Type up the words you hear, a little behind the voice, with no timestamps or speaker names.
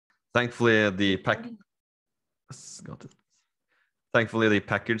Thankfully, the package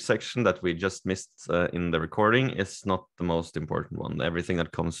section that we just missed in the recording is not the most important one. Everything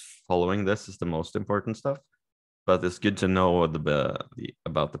that comes following this is the most important stuff, but it's good to know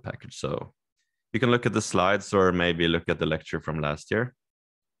about the package. So you can look at the slides or maybe look at the lecture from last year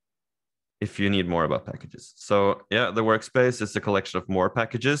if you need more about packages. So yeah, the workspace is a collection of more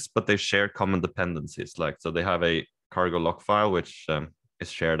packages, but they share common dependencies. So they have a cargo log file, which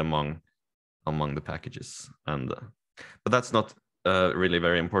is shared among the packages. But that's not really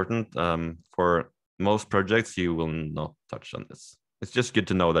very important. For most projects, you will not touch on this. It's just good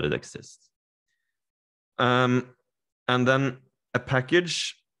to know that it exists. And then a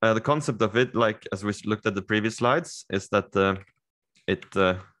package, the concept of it, like as we looked at the previous slides, is that it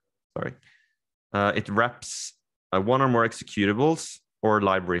wraps one or more executables or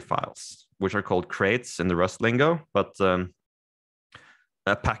library files, which are called crates in the Rust lingo. But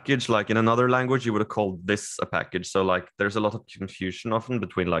a package, like in another language, you would have called this a package. So like there's a lot of confusion often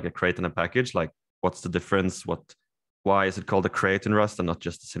between like a crate and a package. Like what's the difference? Why is it called a crate in Rust and not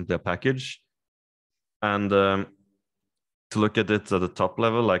just simply a package? And to look at it at the top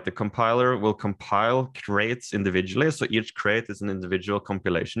level, like the compiler will compile crates individually. So each crate is an individual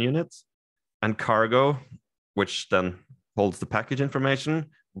compilation unit. And cargo, which then holds the package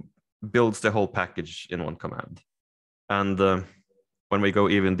information, builds the whole package in one command. And when we go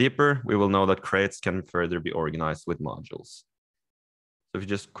even deeper, we will know that crates can further be organized with modules. So if you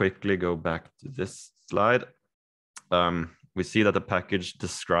just quickly go back to this slide, we see that the package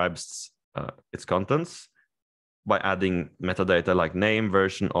describes its contents by adding metadata like name,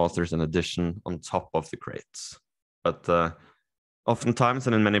 version, authors, and edition on top of the crates. But oftentimes,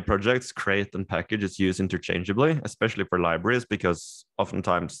 and in many projects, crate and package is used interchangeably, especially for libraries, because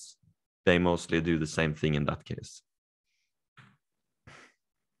oftentimes they mostly do the same thing in that case.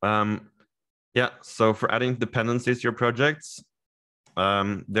 Yeah, so for adding dependencies to your projects,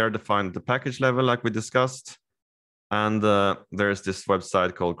 they're defined at the package level, like we discussed. And there's this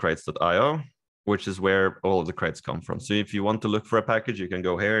website called crates.io, which is where all of the crates come from. So if you want to look for a package, you can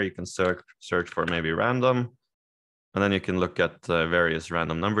go here, you can search for maybe random, and then you can look at various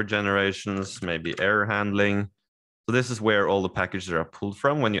random number generations, maybe error handling. So this is where all the packages are pulled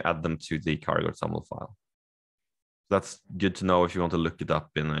from when you add them to the cargo XAML file. That's good to know if you want to look it up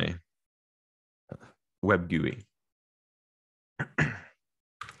in a web GUI.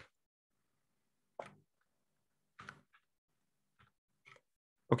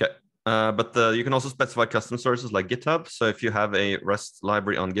 Okay, but you can also specify custom sources like GitHub. So if you have a Rust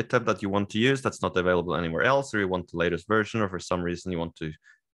library on GitHub that you want to use that's not available anywhere else, or you want the latest version, or for some reason you want to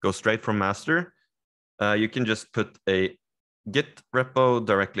go straight from master, you can just put a Git repo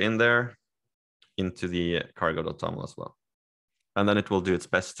directly in there into the cargo.toml as well. And then it will do its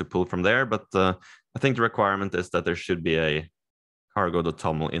best to pull from there. But I think the requirement is that there should be a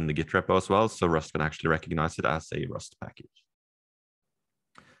cargo.toml in the Git repo as well, so Rust can actually recognize it as a Rust package.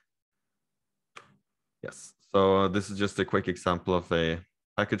 Yes, so this is just a quick example of a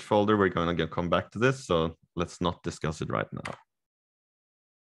package folder. We're going to come back to this, so let's not discuss it right now.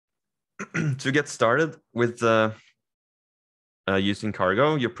 To get started with using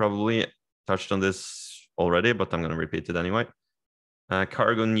cargo, you probably touched on this already, but I'm going to repeat it anyway.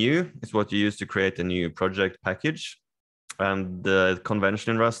 Cargo new is what you use to create a new project package. And the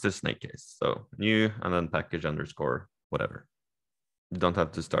convention in Rust is snake case. So new and then package underscore whatever. You don't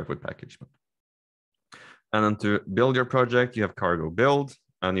have to start with package. And then to build your project, you have cargo build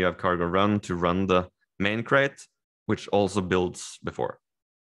and you have cargo run to run the main crate, which also builds before.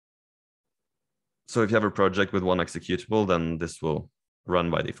 So if you have a project with one executable, then this will run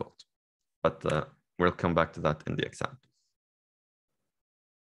by default. But we'll come back to that in the example.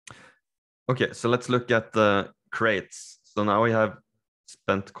 Okay, so let's look at the crates. So now we have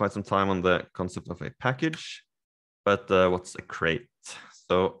spent quite some time on the concept of a package, but what's a crate?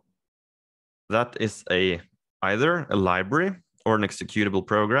 So that is either a library or an executable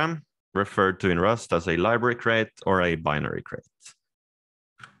program referred to in Rust as a library crate or a binary crate.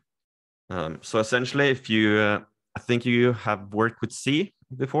 So essentially, if you, I think you have worked with C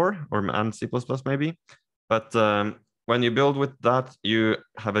before, and C++ maybe, but when you build with that, you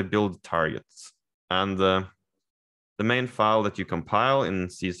have a build target. And the main file that you compile in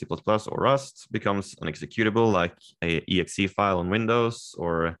C, C++, or Rust becomes an executable like a exe file on Windows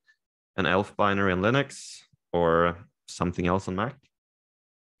or an ELF binary on Linux or something else on Mac.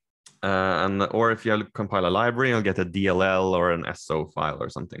 Or if you compile a library, you'll get a DLL or an SO file or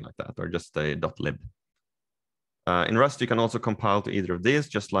something like that, or just a .lib. In Rust, you can also compile to either of these,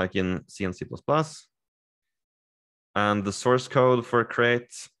 just like in C and C++. And the source code for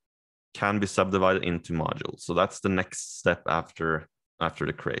crate can be subdivided into modules. So that's the next step after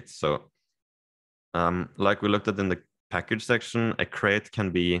the crate. So like we looked at in the package section, a crate can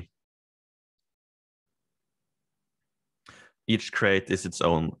be, each crate is its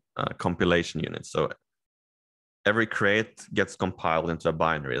own compilation unit. So every crate gets compiled into a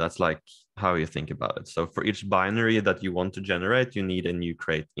binary. That's like how you think about it. So for each binary that you want to generate, you need a new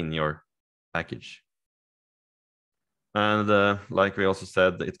crate in your package. And like we also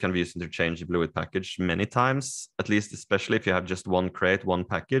said, it can be used interchangeably with package many times, at least especially if you have just one crate, one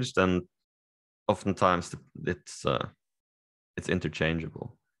package, then oftentimes it's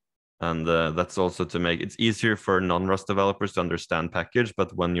interchangeable. And that's also to make it's easier for non-Rust developers to understand package,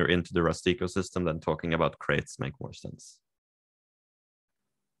 but when you're into the Rust ecosystem, then talking about crates make more sense.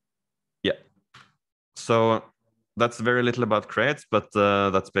 Yeah. So that's very little about crates, but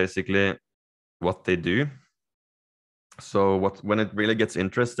that's basically what they do. So when it really gets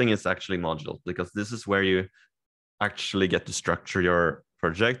interesting is actually modules, because this is where you actually get to structure your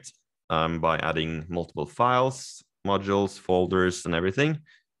project by adding multiple files, modules, folders, and everything.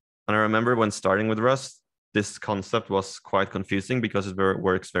 And I remember when starting with Rust, this concept was quite confusing because it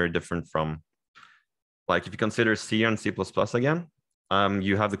works very different from, like, if you consider C and C++ again,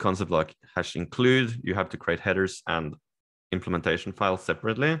 you have the concept like hash include, you have to create headers and implementation files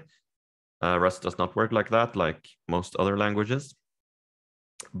separately. Rust does not work like that, like most other languages.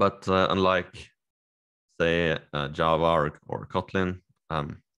 But unlike, say, Java or Kotlin,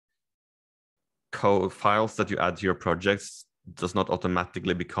 code files that you add to your projects does not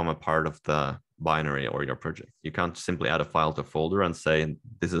automatically become a part of the binary or your project. You can't simply add a file to a folder and say,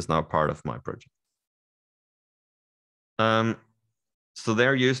 this is now part of my project. So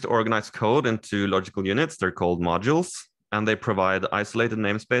they're used to organize code into logical units. They're called modules, and they provide isolated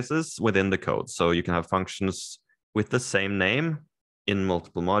namespaces within the code. So you can have functions with the same name in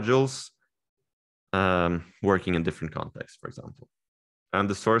multiple modules, working in different contexts, for example. And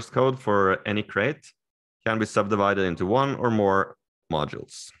the source code for any crate can be subdivided into one or more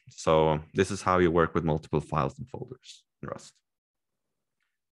modules. So this is how you work with multiple files and folders in Rust.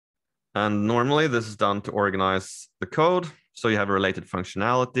 And normally this is done to organize the code. So you have a related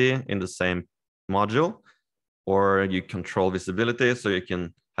functionality in the same module, or you control visibility. So you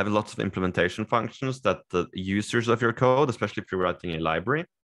can have lots of implementation functions that the users of your code, especially if you're writing a library,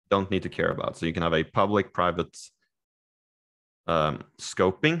 don't need to care about. So you can have a public, private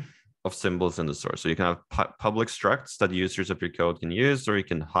scoping of symbols in the source. So you can have public structs that users of your code can use, or you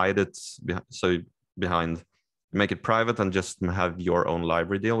can hide it behind, make it private and just have your own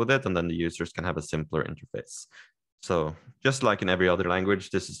library deal with it, and then the users can have a simpler interface. So just like in every other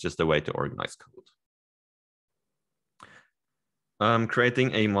language, this is just a way to organize code.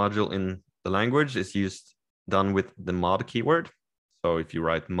 Creating a module in the language is done with the mod keyword. So if you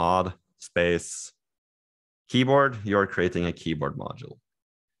write mod space keyboard, you're creating a keyboard module.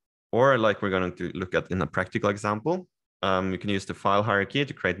 Or like we're going to look at in a practical example, you can use the file hierarchy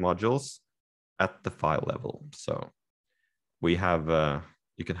to create modules at the file level. So we have,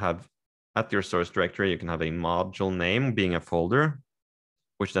 you can have at your source directory, you can have a module name being a folder,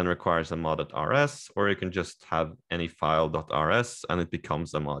 which then requires a mod.rs, or you can just have any file.rs and it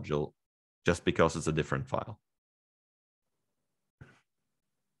becomes a module just because it's a different file.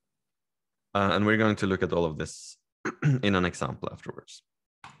 And we're going to look at all of this in an example afterwards.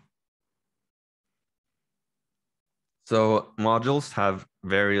 So modules have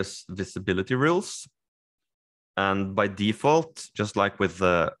various visibility rules. And by default, just like with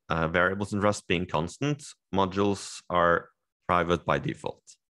the variables in Rust being constant, modules are private by default.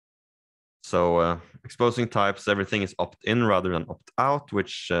 So exposing types, everything is opt-in rather than opt-out,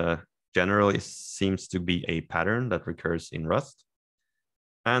 which generally seems to be a pattern that recurs in Rust.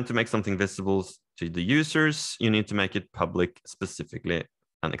 And to make something visible to the users, you need to make it public specifically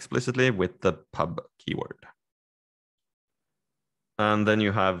and explicitly with the pub keyword. And then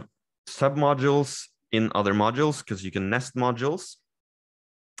you have submodules in other modules, because you can nest modules,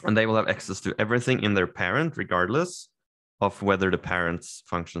 and they will have access to everything in their parent, regardless of whether the parent's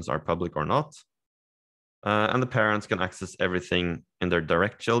functions are public or not. And the parents can access everything in their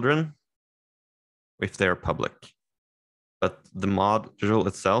direct children if they're public. But the module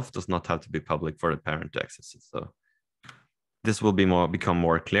itself does not have to be public for the parent to access it. So this will become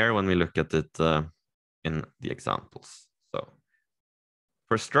more clear when we look at it in the examples. So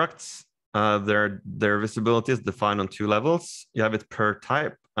for structs, their visibility is defined on two levels. You have it per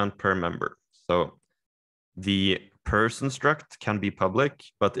type and per member. So the person struct can be public,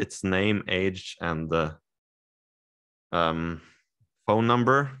 but its name, age, and the phone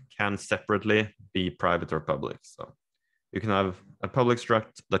number can separately be private or public. So You can have a public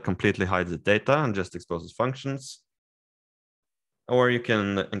struct that completely hides the data and just exposes functions. Or you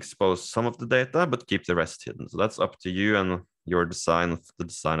can expose some of the data, but keep the rest hidden. So that's up to you and your design, the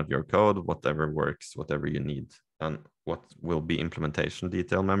design of your code, whatever works, whatever you need, and what will be implementation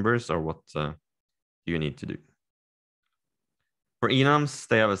detail members or what you need to do. For enums,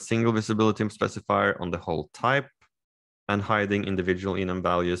 they have a single visibility specifier on the whole type, and hiding individual enum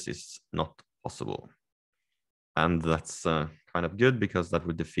values is not possible. And that's kind of good because that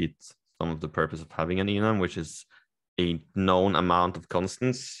would defeat some of the purpose of having an enum, which is a known amount of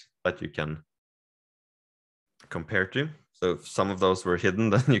constants that you can compare to. So if some of those were hidden,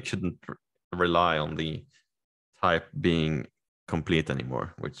 then you couldn't rely on the type being complete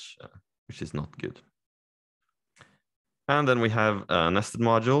anymore, which is not good. And then we have nested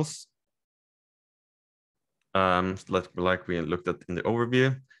modules. Like we looked at in the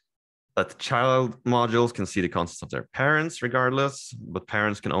overview, that child modules can see the contents of their parents regardless, but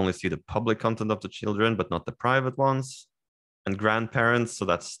parents can only see the public content of the children, but not the private ones. And grandparents, so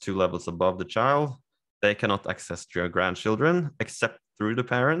that's 2 levels above the child, they cannot access your grandchildren except through the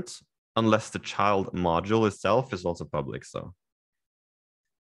parent, unless the child module itself is also public. So of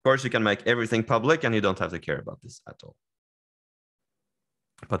course you can make everything public and you don't have to care about this at all.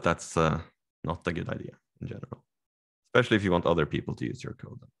 But that's not a good idea in general, especially if you want other people to use your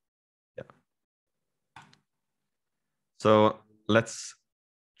code. Yeah. So let's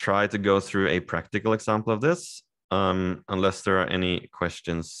try to go through a practical example of this. Unless there are any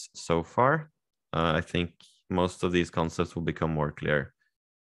questions so far, I think most of these concepts will become more clear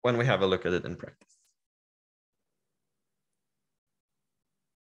when we have a look at it in practice.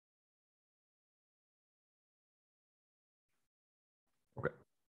 Okay.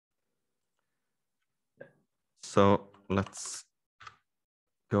 So let's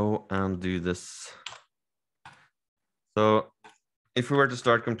go and do this. So if we were to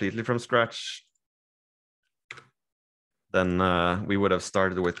start completely from scratch, then we would have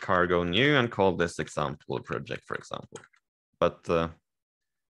started with cargo new and called this example project, for example. But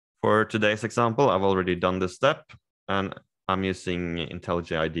for today's example, I've already done this step, and I'm using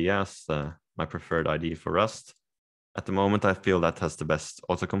IntelliJ IDEA as my preferred IDE for Rust. At the moment, I feel that has the best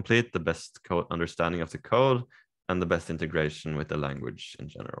autocomplete, the best code understanding of the code, and the best integration with the language in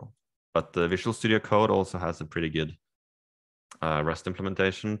general. But the Visual Studio Code also has a pretty good Rust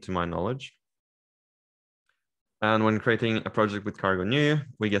implementation, to my knowledge. And when creating a project with cargo new,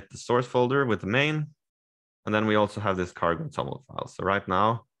 we get the source folder with the main, and then we also have this cargo toml file. So right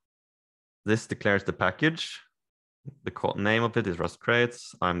now, this declares the package. The name of it is Rust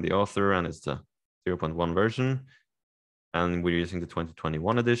crates. I'm the author, and it's the 0.1 version. And we're using the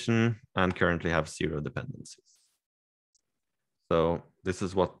 2021 edition and currently have 0 dependencies. So this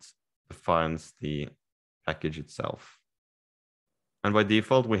is what defines the package itself. And by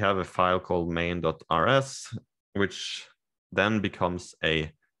default, we have a file called main.rs, which then becomes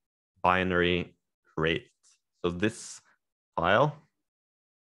a binary crate. So this file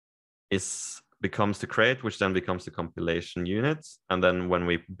becomes the crate, which then becomes the compilation unit. And then when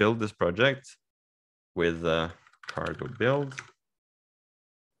we build this project with cargo build,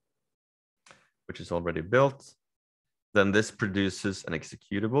 which is already built, then this produces an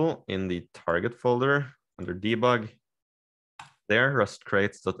executable in the target folder under debug. There,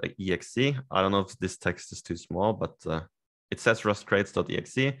 rustcrates.exe. I don't know if this text is too small, but it says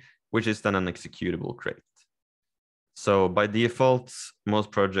rustcrates.exe, which is then an executable crate. So by default,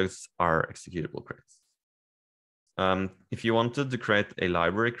 most projects are executable crates. If you wanted to create a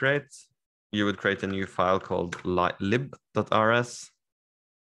library crate, you would create a new file called lib.rs.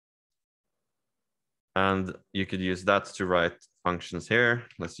 And you could use that to write functions here.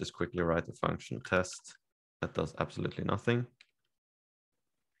 Let's just quickly write a function test that does absolutely nothing.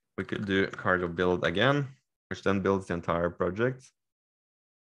 We could do cargo build again, which then builds the entire project.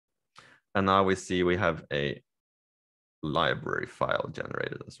 And now we see we have a library file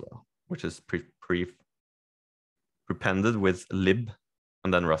generated as well, which is prepended with lib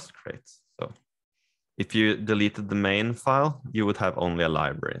and then Rust crates. So if you deleted the main file, you would have only a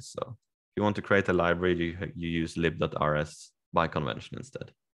library. So if you want to create a library, you use lib.rs by convention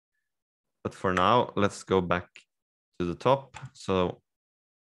instead. But for now, let's go back to the top. So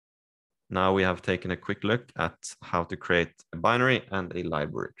now we have taken a quick look at how to create a binary and a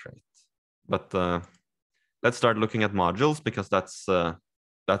library crate. But let's start looking at modules, because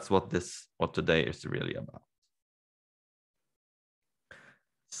that's what today is really about.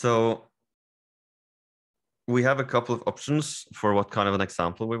 So we have a couple of options for what kind of an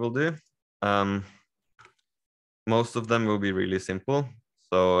example we will do. Most of them will be really simple.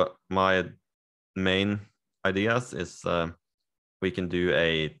 So my main ideas is we can do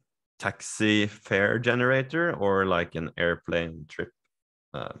a taxi fare generator or like an airplane trip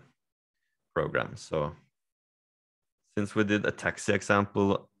program. So since we did a taxi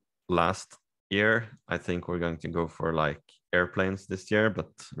example last year, I think we're going to go for like airplanes this year, but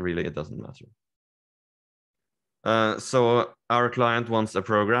really it doesn't matter. So our client wants a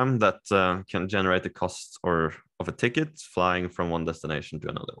program that can generate the cost of a ticket flying from one destination to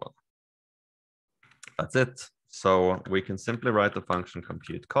another one. That's it. So we can simply write the function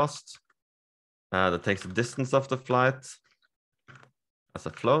compute cost that takes the distance of the flight as a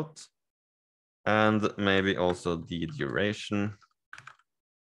float, and maybe also the duration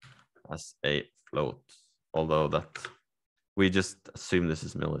as a float, although that we just assume this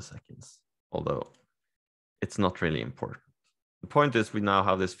is milliseconds, although it's not really important. The point is we now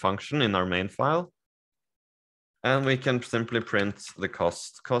have this function in our main file, and we can simply print the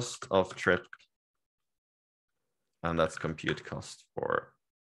cost of trip, and that's compute cost for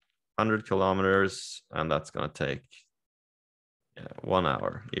 100 kilometers, and that's going to take 1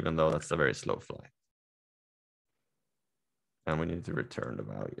 hour, even though that's a very slow flight. And we need to return the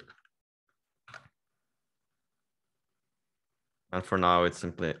value. And for now, it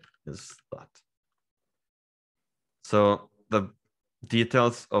simply is that. So the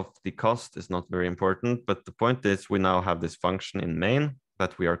details of the cost is not very important, but the point is we now have this function in main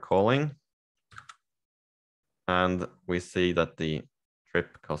that we are calling. And we see that the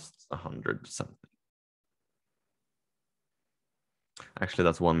trip costs 100 something. Actually,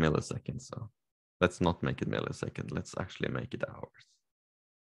 that's 1 millisecond. So let's not make it millisecond. Let's actually make it hours.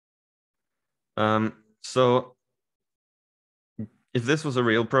 So if this was a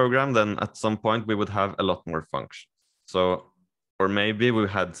real program, then at some point we would have a lot more functions. So, or maybe we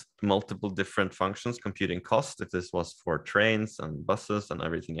had multiple different functions computing cost if this was for trains and buses and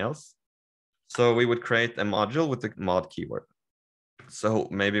everything else. So we would create a module with the mod keyword. So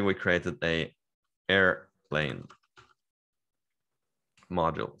maybe we created a airplane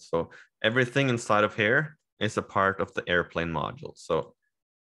module. So everything inside of here is a part of the airplane module. So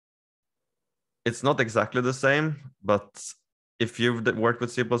it's not exactly the same, but if you've worked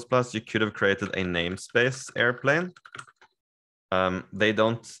with C++, you could have created a namespace airplane. They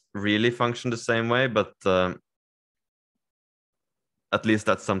don't really function the same way, but at least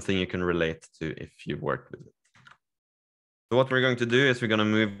that's something you can relate to if you've worked with it. So what we're going to do is we're going to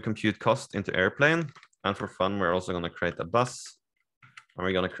move compute cost into airplane. And for fun, we're also going to create a bus. And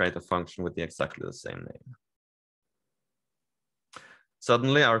we're going to create a function with exactly the same name.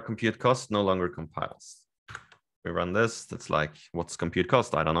 Suddenly, our compute cost no longer compiles. We run this. It's like, what's compute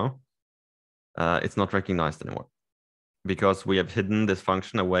cost? I don't know. It's not recognized anymore because we have hidden this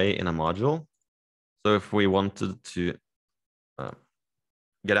function away in a module. So if we wanted to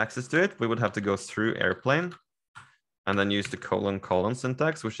get access to it, we would have to go through airplane and then use the colon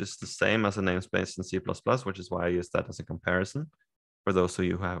syntax, which is the same as a namespace in C++, which is why I use that as a comparison for those of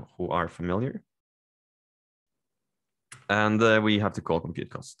you who are familiar. And we have to call compute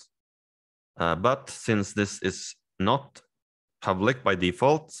cost. But since this is not public by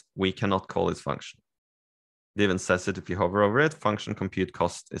default, we cannot call this function. It even says it if you hover over it, function compute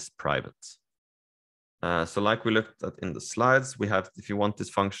cost is private. So like we looked at in the slides, we have, if you want this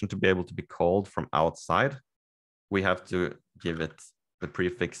function to be able to be called from outside, we have to give it the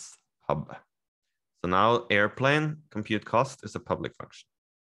prefix hub. So now airplane compute cost is a public function.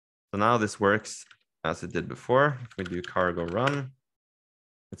 So now this works as it did before. If we do cargo run,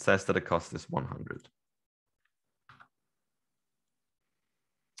 it says that the cost is 100.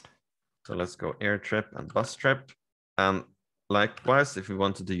 So let's go air trip and bus trip. And likewise, if we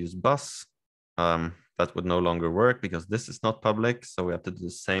wanted to use bus, that would no longer work because this is not public. So we have to do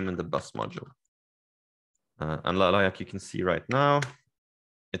the same in the bus module. And like you can see right now,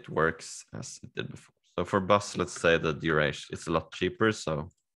 it works as it did before. So for bus, let's say the duration, it's a lot cheaper. So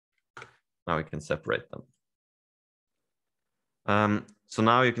now we can separate them. So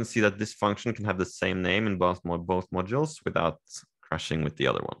now you can see that this function can have the same name in both modules without crashing with the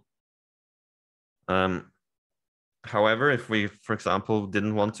other one. However, if we, for example,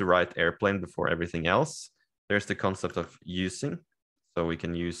 didn't want to write airplane before everything else, there's the concept of using. So we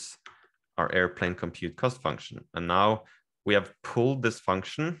can use our airplane compute cost function. And now we have pulled this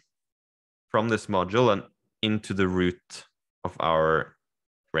function from this module and into the root of our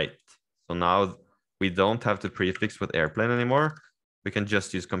rate. So now we don't have to prefix with airplane anymore. We can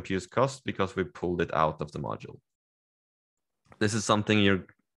just use compute cost because we pulled it out of the module. This is something you're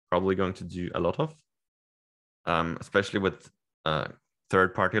probably going to do a lot of, especially with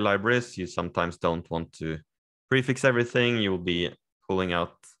third-party libraries. You sometimes don't want to prefix everything. You'll be pulling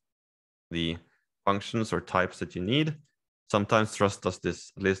out the functions or types that you need. Sometimes Rust does this,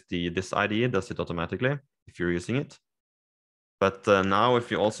 at least this IDE does it automatically if you're using it. But now if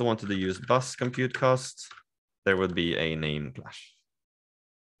you also wanted to use bus compute cost, there would be a name clash.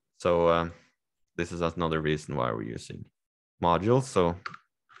 So this is another reason why we're using modules. So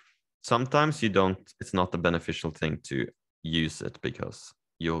sometimes it's not a beneficial thing to use it because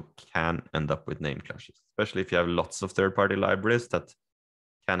you can end up with name clashes, especially if you have lots of third-party libraries that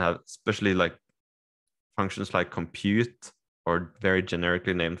can have, especially like functions like compute or very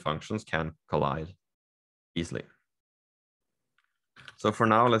generically named functions can collide easily. So for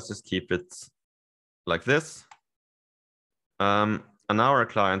now, let's just keep it like this. And now our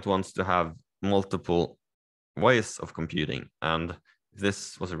client wants to have multiple ways of computing. And if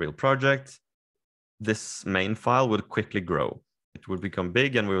this was a real project, this main file would quickly grow. It would become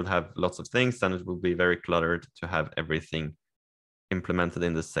big and we would have lots of things, and it would be very cluttered to have everything implemented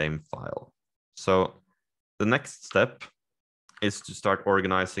in the same file. So the next step is to start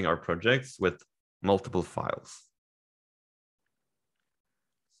organizing our projects with multiple files.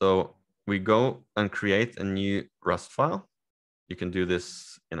 So we go and create a new Rust file. You can do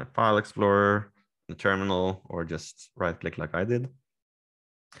this in a file explorer, in a terminal, or just right-click like I did.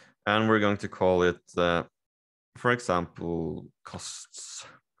 And we're going to call it, for example, cost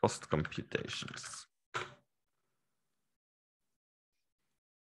computations.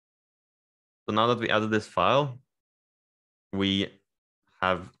 So now that we added this file, we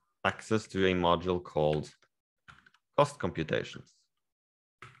have access to a module called cost computations.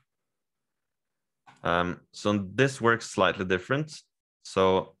 So this works slightly different.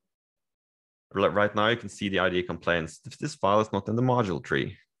 So right now you can see the IDE complains, this file is not in the module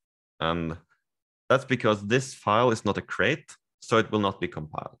tree. And that's because this file is not a crate, so it will not be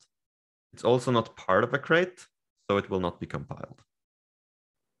compiled. It's also not part of a crate, so it will not be compiled.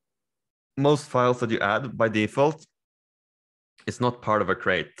 Most files that you add by default is not part of a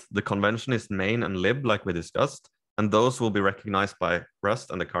crate. The convention is main and lib, like we discussed, and those will be recognized by Rust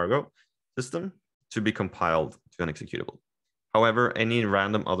and the cargo system to be compiled to an executable. However, any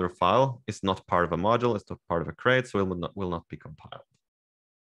random other file is not part of a module, it's not part of a crate, so it will not be compiled.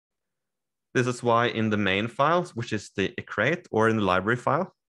 This is why in the main files, which is the crate, or in the library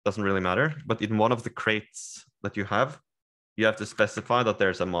file, doesn't really matter, but in one of the crates that you have to specify that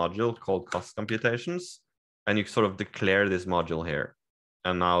there's a module called cost computations, and you sort of declare this module here.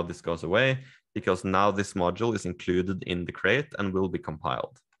 And now this goes away because now this module is included in the crate and will be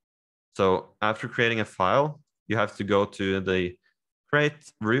compiled. So after creating a file, you have to go to the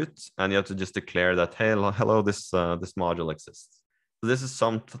crate root and you have to just declare that, hey, hello, this module exists. So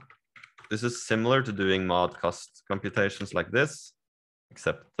this is similar to doing mod cost computations like this,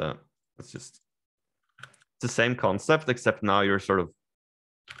 except it's the same concept, except now you're sort of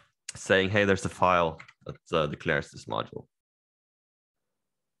saying, hey, there's a file that declares this module.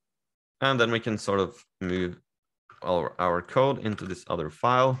 And then we can sort of move our code into this other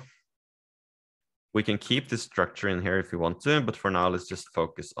file. We can keep this structure in here if we want to, but for now, let's just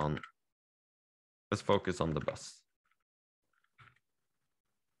focus on the bus.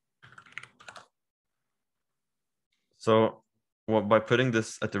 So by putting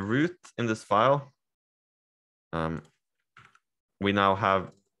this at the root in this file, we now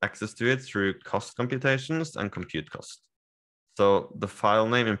have access to it through cost computations and compute cost. So the file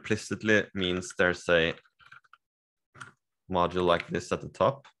name implicitly means there's a module like this at the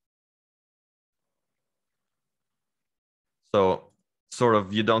top. So sort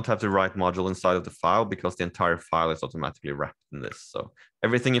of you don't have to write module inside of the file because the entire file is automatically wrapped in this. So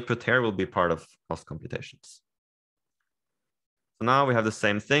everything you put here will be part of cost computations. So now we have the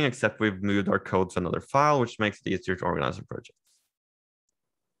same thing, except we've moved our code to another file, which makes it easier to organize a project.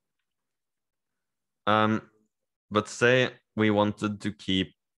 But say we wanted to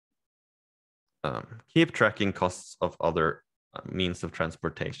keep tracking costs of other means of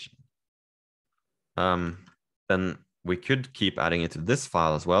transportation. Then we could keep adding it to this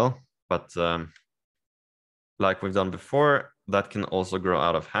file as well, but like we've done before, that can also grow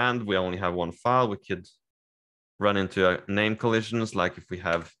out of hand. We only have one file. We could run into name collisions, like if we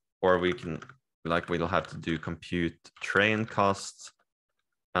have, or we can, like we'll have to do compute train costs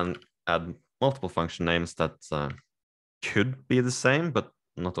and add multiple function names that could be the same, but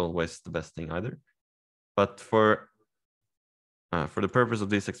not always the best thing either. But for the purpose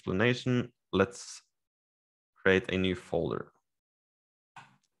of this explanation, let's create a new folder.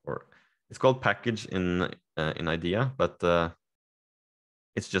 Or it's called package in IDEA, but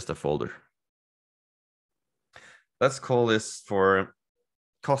it's just a folder. Let's call this for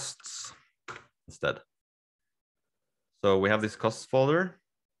costs instead. So we have this costs folder,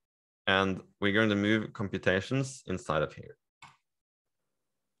 And we're going to move computations inside of here.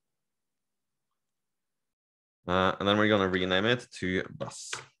 And then we're going to rename it to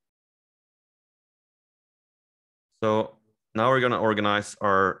bus. So now we're going to organize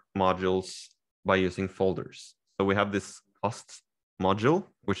our modules by using folders. So we have this cost module,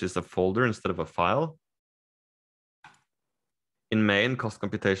 which is a folder instead of a file. In main, cost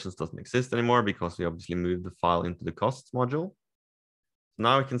computations doesn't exist anymore because we obviously moved the file into the costs module.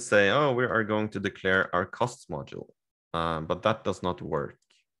 Now we can say, oh, we are going to declare our costs module, but that does not work.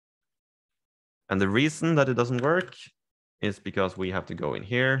 And the reason that it doesn't work is because we have to go in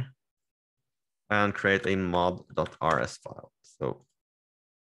here and create a mod.rs file. So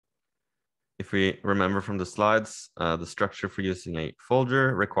if we remember from the slides, the structure for using a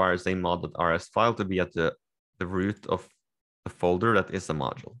folder requires a mod.rs file to be at the root of the folder that is a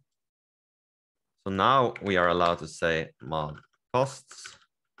module. So now we are allowed to say mod costs.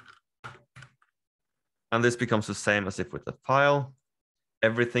 And this becomes the same as if with a file.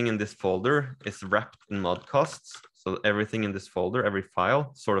 Everything in this folder is wrapped in mod costs. So everything in this folder, every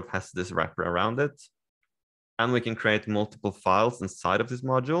file sort of has this wrapper around it. And we can create multiple files inside of this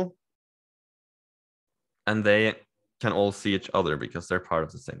module. And they can all see each other because they're part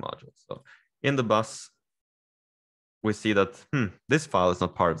of the same module. So in the bus, we see that this file is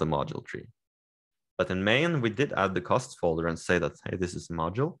not part of the module tree. But in main, we did add the costs folder and say that, hey, this is a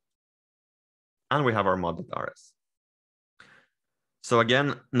module. And we have our mod.rs. So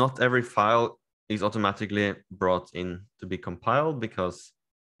again, not every file is automatically brought in to be compiled because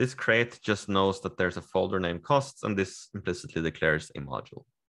this crate just knows that there's a folder named costs, and this implicitly declares a module.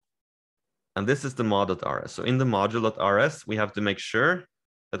 And this is the mod.rs. So in the module.rs, we have to make sure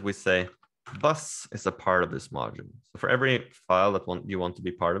that we say bus is a part of this module. So for every file that you want to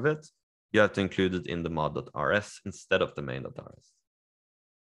be part of it, you have to include it in the mod.rs instead of the main.rs.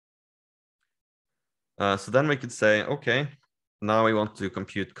 So then we could say, okay, now we want to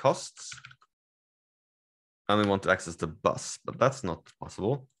compute costs and we want to access the bus, but that's not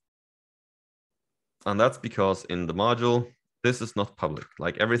possible. And that's because in the module, this is not public.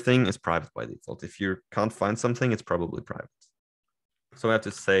 Like everything is private by default. If you can't find something, it's probably private. So we have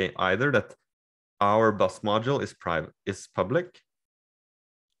to say either that our bus module is private, is public,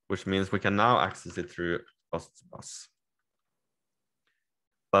 which means we can now access it through costs bus.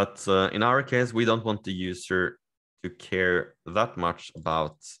 But in our case, we don't want the user to care that much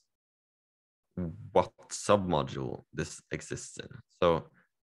about what submodule this exists in. So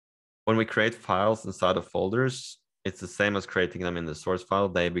when we create files inside of folders, it's the same as creating them in the source file.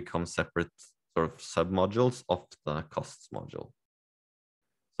 They become separate sort of submodules of the costs module.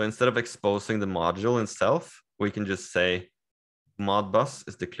 So instead of exposing the module itself, we can just say modbus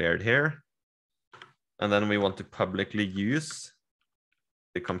is declared here. And then we want to publicly use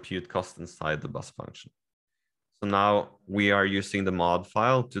the compute cost inside the bus function. So now we are using the mod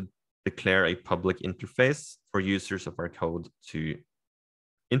file to declare a public interface for users of our code to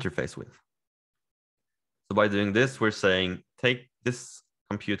interface with. So by doing this, we're saying take this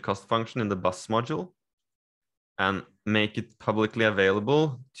compute cost function in the bus module and make it publicly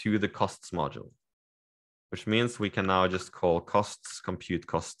available to the costs module, which means we can now just call costs compute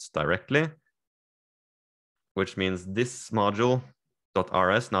costs directly, which means this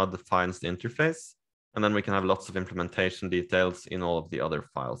module.rs now defines the interface, and then we can have lots of implementation details in all of the other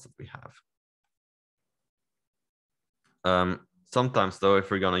files that we have. Sometimes though,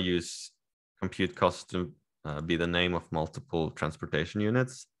 if we're gonna use compute cost to be the name of multiple transportation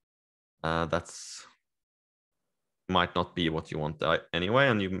units, that's might not be what you want anyway,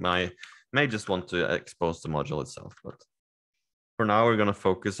 and you may just want to expose the module itself. But for now, we're going to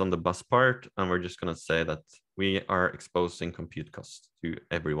focus on the bus part, and we're just going to say that we are exposing compute cost to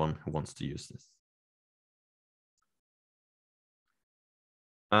everyone who wants to use this.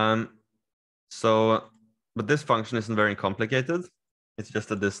 But this function isn't very complicated. It's just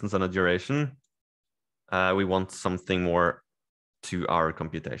a distance and a duration. We want something more to our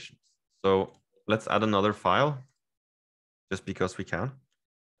computations. So let's add another file, just because we can,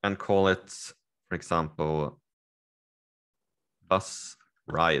 and call it, for example, bus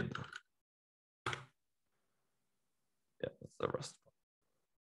ride. Yeah, that's a Rust file.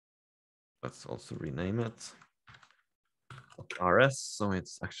 Let's also rename it .rs, so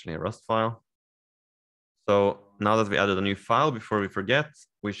it's actually a Rust file. So now that we added a new file, before we forget,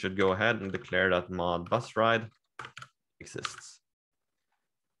 we should go ahead and declare that mod bus ride exists.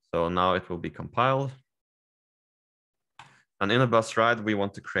 So now it will be compiled. And in a bus ride, we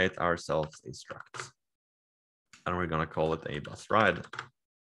want to create ourselves a struct. And we're going to call it a bus ride.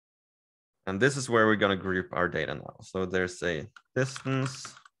 And this is where we're going to group our data now. So there's a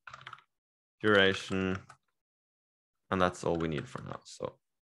distance duration, and that's all we need for now. So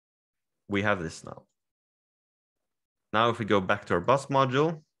we have this now. Now, if we go back to our bus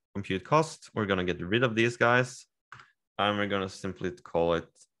module, compute cost, we're going to get rid of these guys, and we're going to simply call it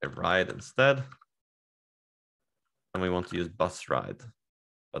a ride instead. And we want to use bus ride,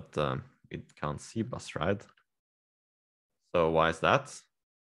 but we can't see bus ride. So why is that?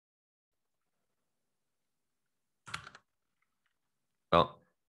 Well,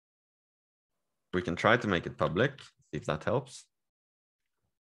 we can try to make it public, see if that helps.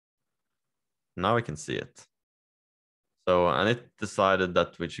 Now we can see it. So, and it decided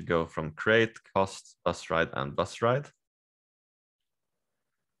that we should go from create, cost, bus ride, and bus ride.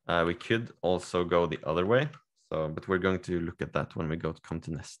 We could also go the other way. So, but we're going to look at that when we come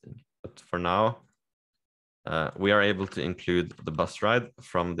to nesting. But for now, we are able to include the bus ride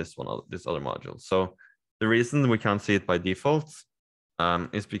from this other module. So the reason we can't see it by default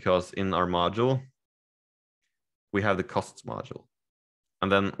is because in our module, we have the costs module.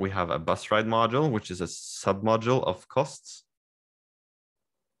 And then we have a bus ride module, which is a submodule of costs.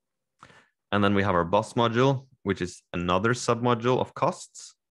 And then we have our bus module, which is another submodule of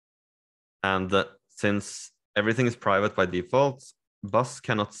costs. And since everything is private by default, bus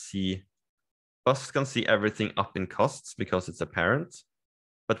can see everything up in costs because it's a parent,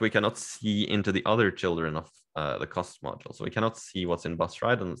 but we cannot see into the other children of the cost module. So we cannot see what's in bus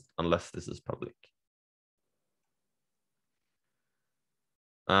ride unless this is public.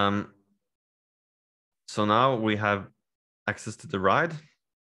 So now we have access to the ride,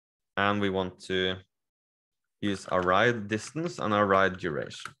 and we want to use our ride distance and our ride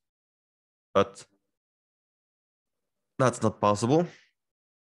duration. But that's not possible.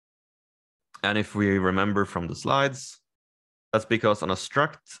 And if we remember from the slides, that's because on a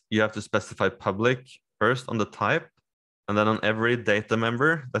struct, you have to specify public first on the type, and then on every data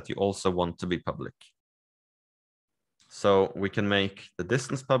member that you also want to be public. So we can make the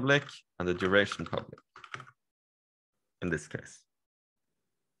distance public and the duration public in this case.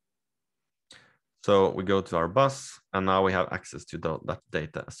 So we go to our bus, and now we have access to that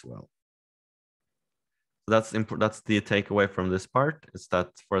data as well. So that's the takeaway from this part, is that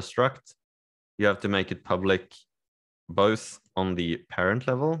for a struct, you have to make it public both on the parent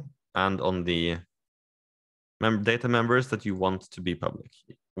level and on the data members that you want to be public.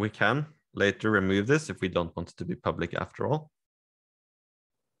 We can later remove this if we don't want it to be public after all.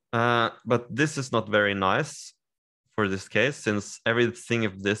 But this is not very nice for this case, since everything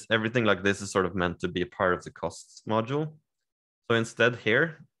like this is sort of meant to be a part of the costs module. So instead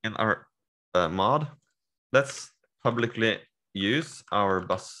here in our mod, let's publicly use our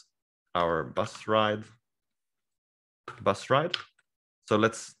bus ride. So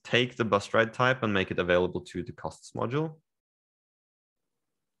let's take the bus ride type and make it available to the costs module.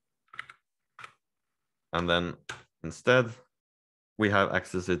 And then instead, we have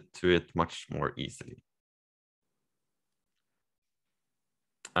access to it much more easily.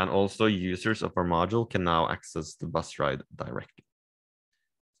 And also users of our module can now access the bus ride directly.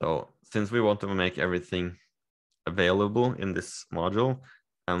 So since we want to make everything available in this module,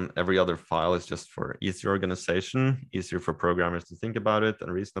 and every other file is just for easier organization, easier for programmers to think about it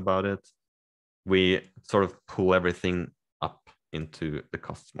and reason about it, we sort of pull everything up into the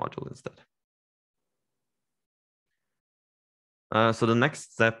costs module instead. So the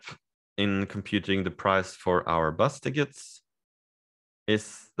next step in computing the price for our bus tickets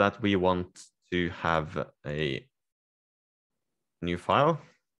is that we want to have a new file,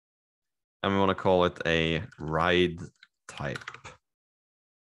 and we want to call it a ride type.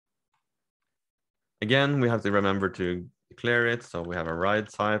 Again, we have to remember to declare it. So we have a ride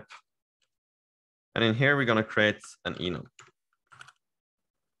type. And in here, we're going to create an enum.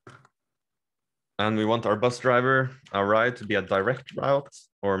 And we want our bus driver, our ride, to be a direct route,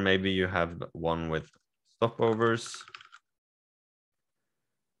 or maybe you have one with stopovers.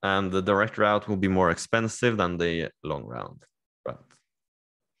 And the direct route will be more expensive than the long route.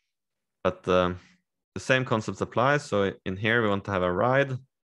 But the same concepts apply. So in here, we want to have a ride.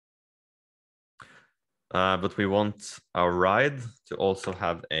 But we want our ride to also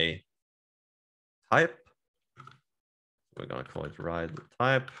have a type. We're going to call it ride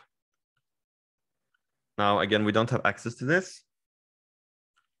type. Now, again, we don't have access to this.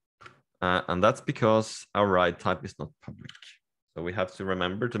 And that's because our ride type is not public. So we have to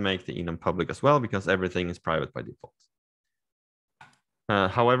remember to make the enum public as well, because everything is private by default.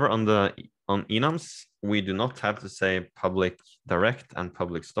 However, on enums, we do not have to say public direct and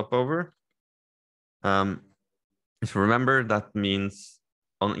public stopover. If you remember, that means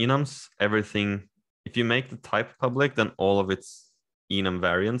on enums, everything, if you make the type public, then all of its enum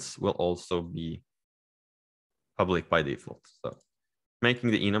variants will also be public by default. So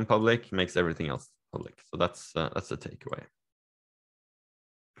making the enum public makes everything else public. So that's the takeaway.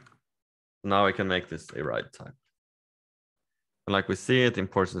 Now I can make this a ride type. And like we see, it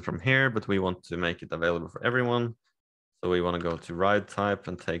imports it from here, but we want to make it available for everyone. So we want to go to ride type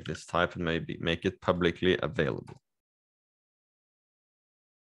and take this type and maybe make it publicly available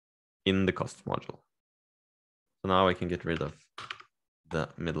in the cost module. So now I can get rid of the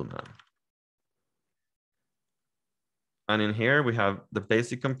middleman. And in here we have the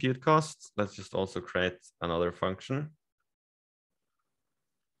basic compute costs. Let's just also create another function.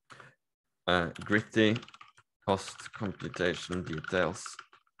 Gritty cost computation details.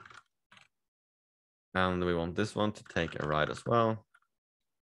 And we want this one to take a ride as well.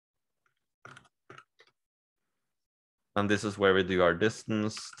 And this is where we do our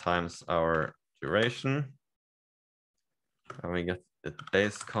distance times our duration. And we get the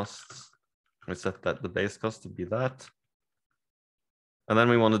base costs. We set that the base cost to be that. And then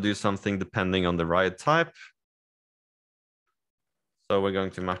we want to do something depending on the ride type. So we're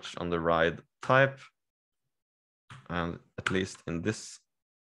going to match on the ride type. And at least in this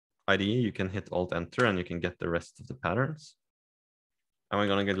IDE, you can hit Alt Enter and you can get the rest of the patterns. And we're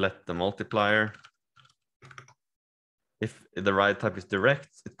going to let the multiplier. If the ride type is direct,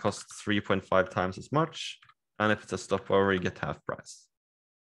 it costs 3.5 times as much. And if it's a stopover, you get half price.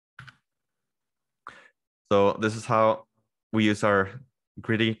 So this is how we use our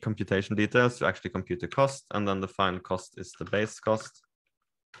gritty computation details to actually compute the cost. And then the final cost is the base cost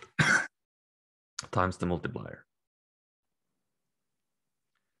times the multiplier.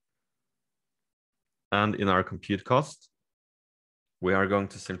 And in our compute cost, we are going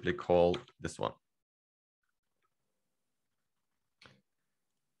to simply call this one.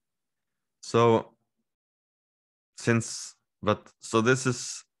 So this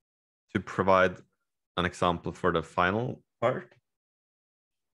is to provide an example for the final part,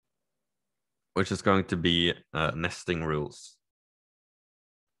 which is going to be nesting rules.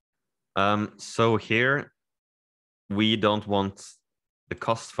 So here, we don't want the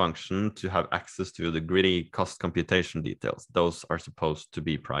cost function to have access to the gritty cost computation details. Those are supposed to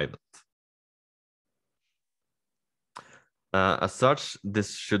be private. As such,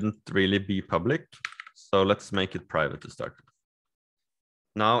 this shouldn't really be public. So let's make it private to start with.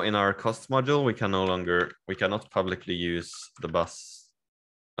 Now in our cost module, we cannot publicly use the bus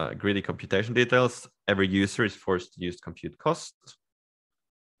gritty computation details. Every user is forced to use compute cost.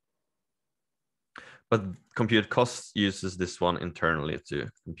 But compute cost uses this one internally to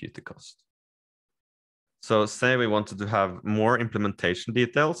compute the cost. So say we wanted to have more implementation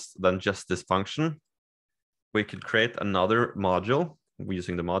details than just this function. We could create another module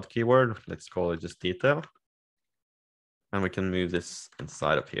using the mod keyword. Let's call it just detail. And we can move this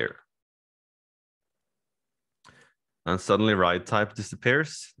inside of here. And suddenly ride type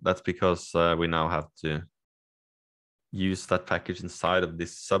disappears. That's because we now have to use that package inside of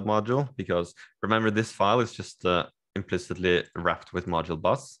this submodule, because remember this file is just implicitly wrapped with module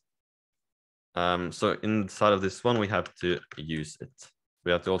bus. So inside of this one, we have to use it.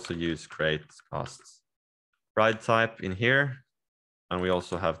 We have to also use create costs ride type in here. And we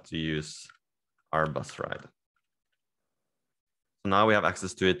also have to use our bus ride. So now we have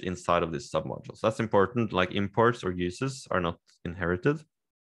access to it inside of this submodule. So that's important, like imports or uses are not inherited.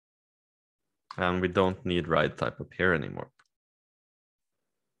 And we don't need ride type up here anymore.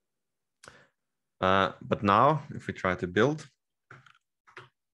 But now if we try to build,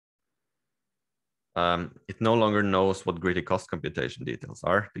 it no longer knows what gritty cost computation details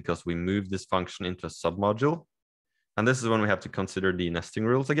are because we moved this function into a submodule. And this is when we have to consider the nesting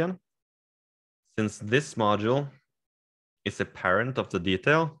rules again. Since this module is a parent of the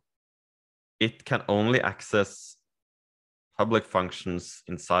detail, it can only access public functions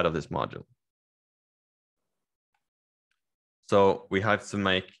inside of this module. So we have to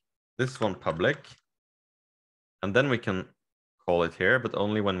make this one public, and then we can call it here, but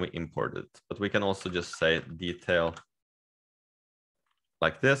only when we import it. But we can also just say detail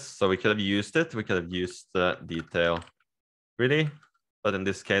like this. So we could have used it. We could have used the detail gritty, but in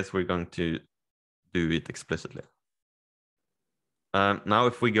this case, we're going to do it explicitly. Now,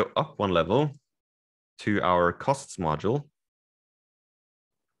 if we go up one level to our costs module,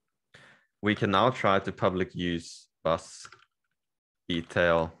 we can now try to public use bus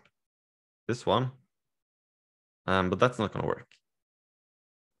detail this one, but that's not going to work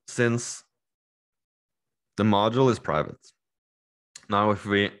since the module is private. Now, if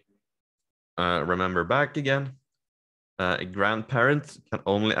we remember back again, a grandparent can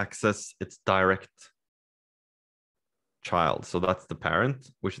only access its direct child. So that's the parent,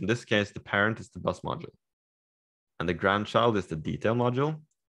 which in this case, the parent is the bus module. And the grandchild is the detail module.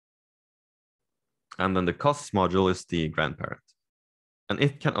 And then the costs module is the grandparent. And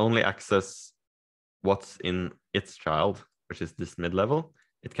it can only access what's in its child, which is this mid-level.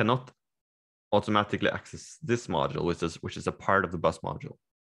 It cannot automatically access this module, which is a part of the bus module.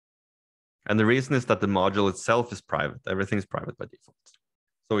 And the reason is that the module itself is private. Everything is private by default.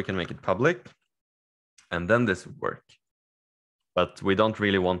 So we can make it public, and then this would work. But we don't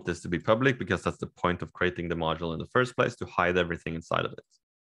really want this to be public because that's the point of creating the module in the first place, to hide everything inside of it.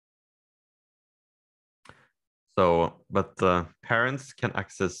 So, but parents can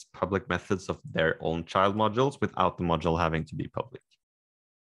access public methods of their own child modules without the module having to be public.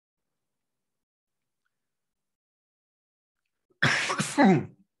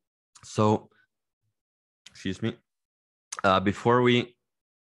 So, excuse me, before we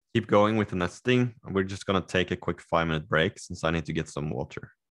keep going with the nesting, we're just going to take a quick 5-minute break since I need to get some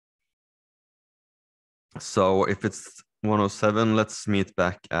water. So if it's 107, let's meet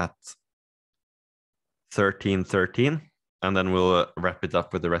back at 13:13, and then we'll wrap it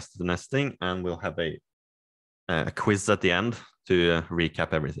up with the rest of the nesting, and we'll have a quiz at the end to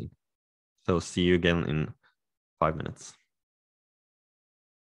recap everything. So see you again in 5 minutes.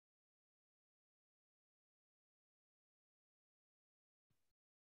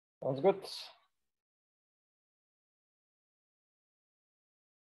 Sounds good.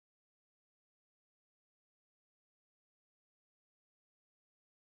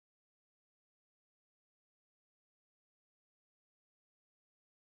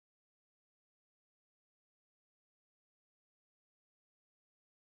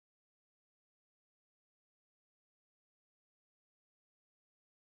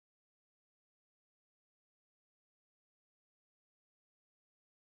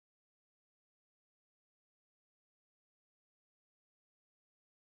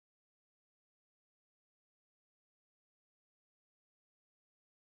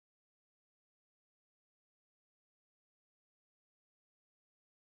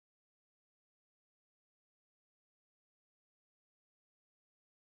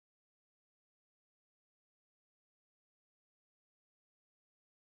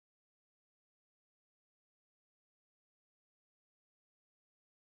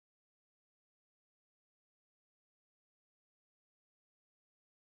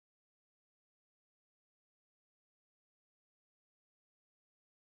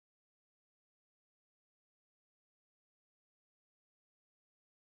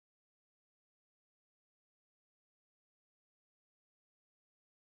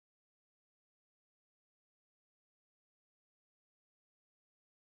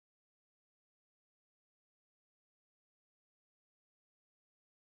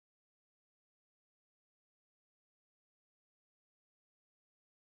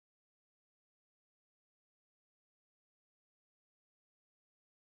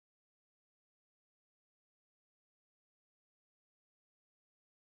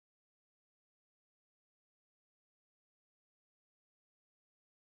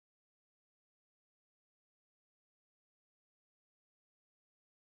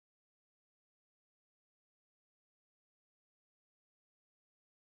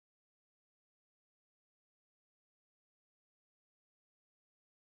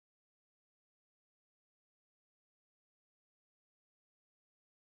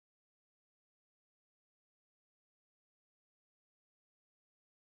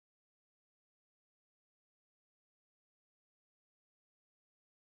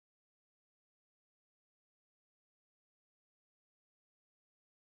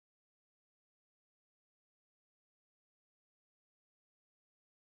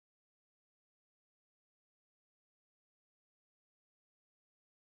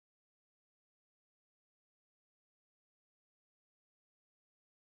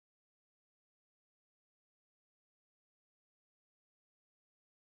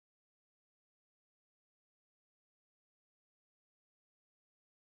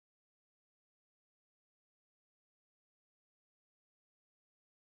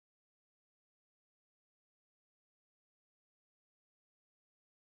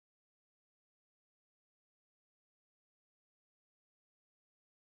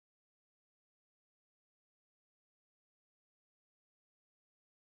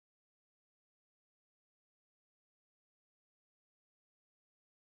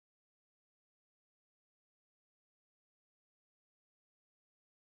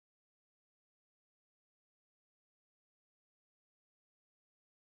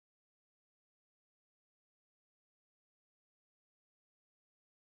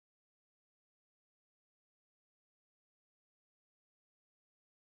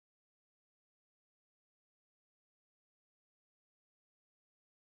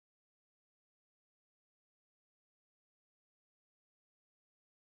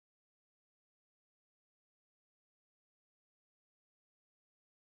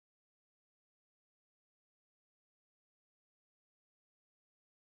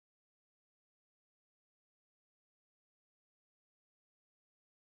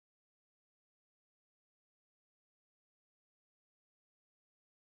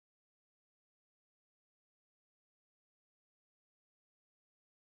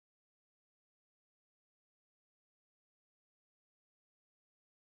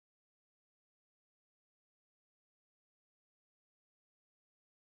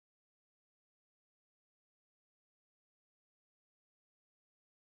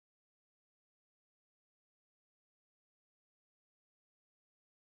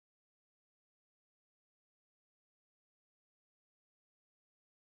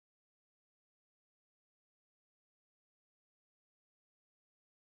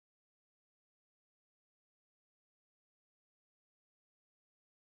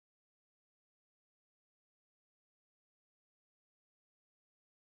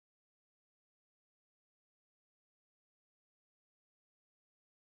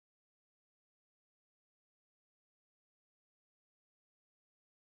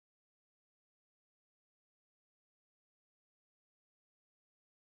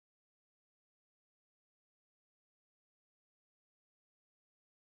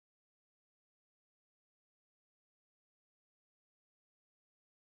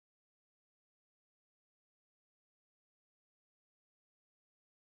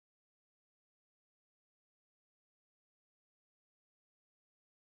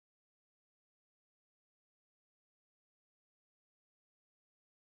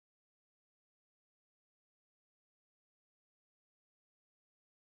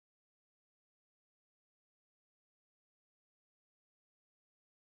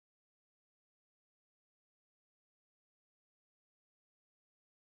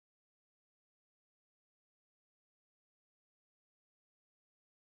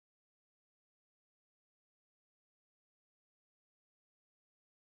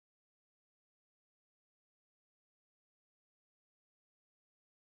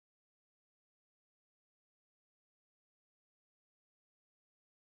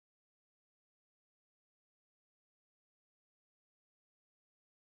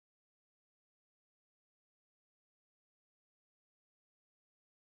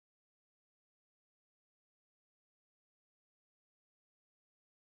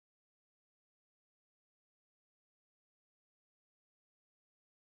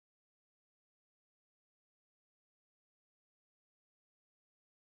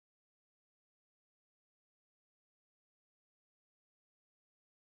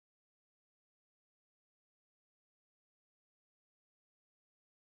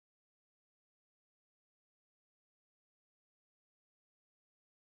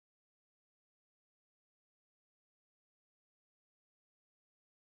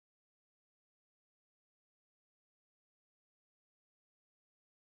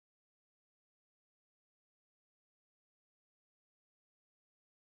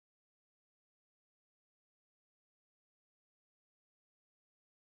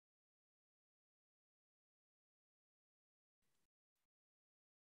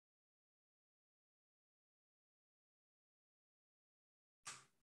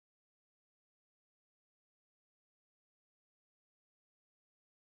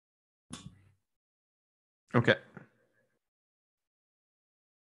 Okay.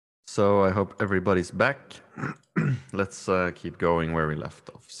 So I hope everybody's back. Let's keep going where we left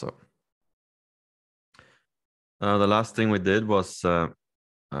off. So the last thing we did was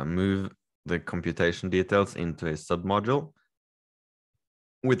move the computation details into a submodule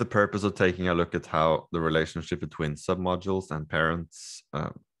with the purpose of taking a look at how the relationship between submodules and parents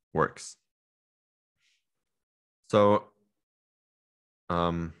works. So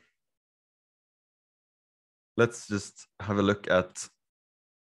let's just have a look at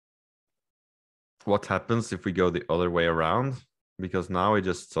what happens if we go the other way around, because now we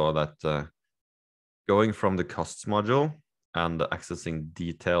just saw that going from the costs module and accessing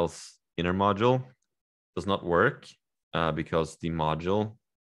details inner module does not work because the module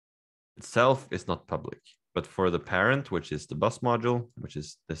itself is not public. But for the parent, which is the bus module, which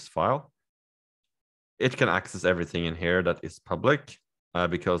is this file, it can access everything in here that is public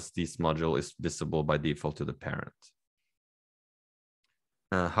because this module is visible by default to the parent.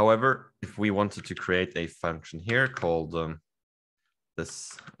 However, if we wanted to create a function here called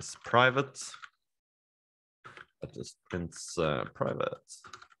this is private, that just prints private,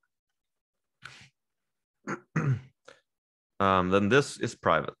 then this is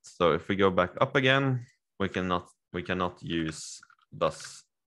private. So if we go back up again, we cannot use thus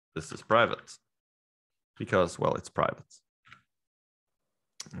this is private because, well, it's private.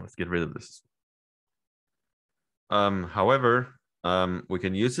 Let's get rid of this. However, we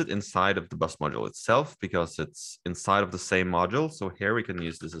can use it inside of the bus module itself because it's inside of the same module. So here we can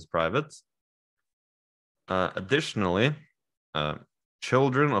use this as private. Additionally,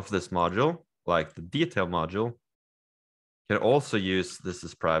 children of this module, like the detail module, can also use this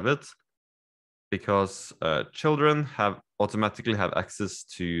as private because children automatically have access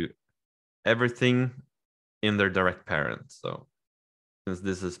to everything in their direct parent. So since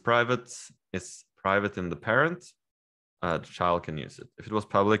this is private, it's private in the parent, the child can use it. If it was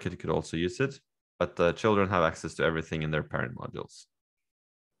public, it could also use it, but children have access to everything in their parent modules.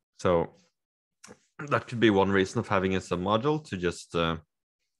 So that could be one reason of having a submodule, to just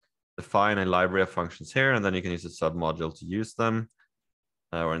define a library of functions here, and then you can use a submodule to use them.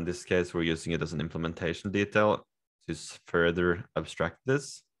 Or in this case, we're using it as an implementation detail to further abstract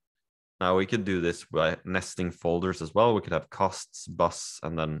this. Now we could do this by nesting folders as well. We could have costs, bus,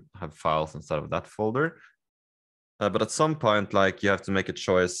 and then have files inside of that folder. But at some point, like, you have to make a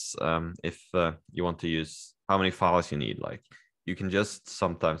choice if you want to use how many files you need. Like, you can just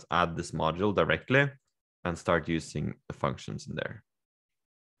sometimes add this module directly and start using the functions in there.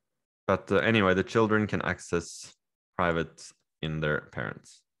 But anyway, the children can access private in their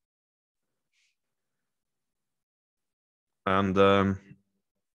parents. And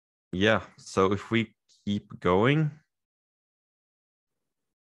yeah, so if we keep going,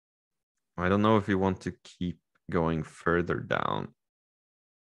 I don't know if we want to keep going further down.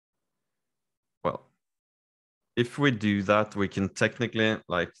 Well, if we do that, we can technically,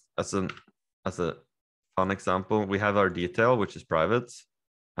 like, as a fun example, we have our detail, which is private,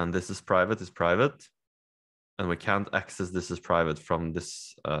 and this is private, and we can't access this as private from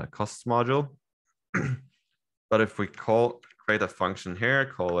this costs module. But if we create a function here,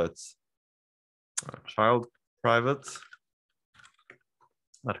 call it child private,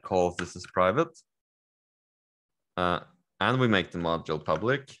 that calls this is private, and we make the module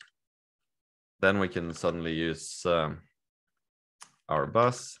public, then we can suddenly use our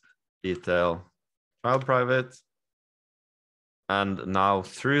bus detail child private, and now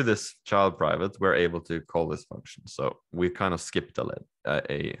through this child private, we're able to call this function. So we kind of skipped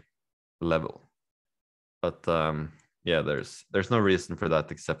a level, but yeah, there's no reason for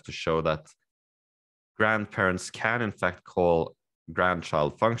that except to show that grandparents can in fact call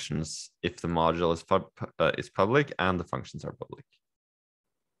grandchild functions if the module is public and the functions are public.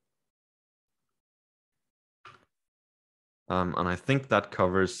 And I think that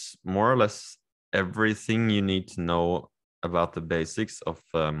covers more or less everything you need to know about the basics of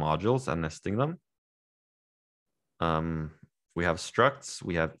modules and nesting them. We have structs,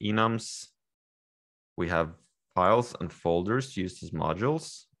 we have enums, we have files and folders used as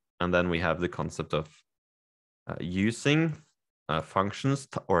modules, and then we have the concept of using functions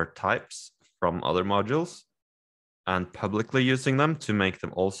or types from other modules and publicly using them to make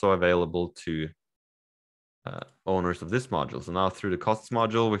them also available to owners of this module. So now through the costs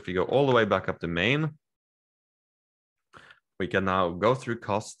module, if we go all the way back up to main, we can now go through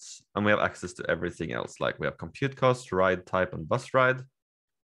costs and we have access to everything else. Like, we have compute cost, ride type, and bus ride.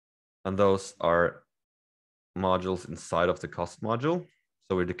 And those are modules inside of the cost module.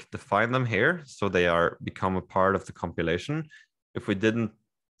 So we define them here so they become a part of the compilation. If we didn't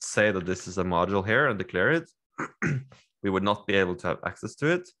say that this is a module here and declare it, we would not be able to have access to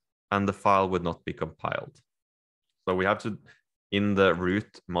it, and the file would not be compiled. So we have to, in the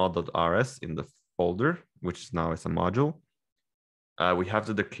root mod.rs in the folder, which now is a module, we have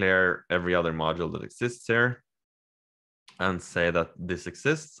to declare every other module that exists here and say that this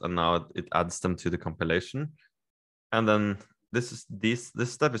exists, and now it adds them to the compilation. And then this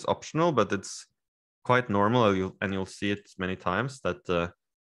step is optional, but it's quite normal, and you'll see it many times that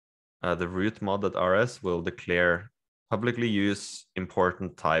the root mod.rs will declare publicly use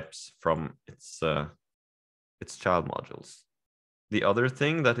important types from its child modules. The other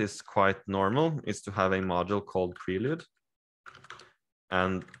thing that is quite normal is to have a module called prelude,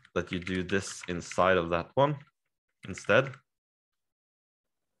 and that you do this inside of that one instead,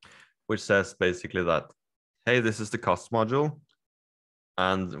 which says basically that, hey, this is the cost module,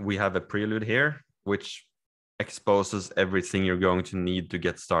 and we have a prelude here, which exposes everything you're going to need to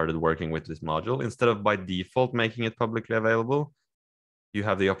get started working with this module. Instead of by default making it publicly available, you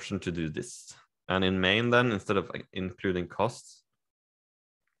have the option to do this. And in main then, instead of including costs,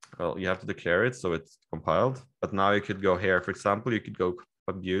 well, you have to declare it so it's compiled. But now you could go here, for example, you could go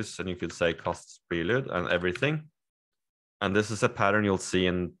abuse and you could say costs prelude and everything. And this is a pattern you'll see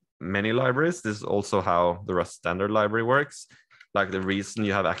in many libraries. This is also how the Rust standard library works. Like the reason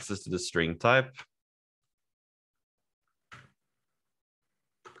you have access to the string type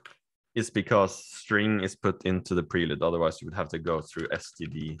is because string is put into the prelude. Otherwise, you would have to go through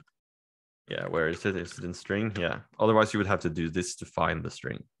std. Yeah, where is it? Is it in string? Yeah. Otherwise, you would have to do this to find the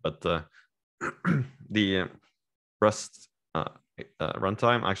string. But the Rust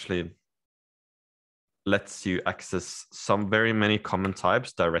runtime actually lets you access some very many common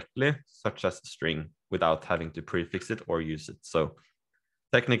types directly, such as string, without having to prefix it or use it. So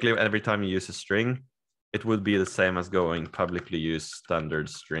technically, every time you use a string, it would be the same as going publicly use standard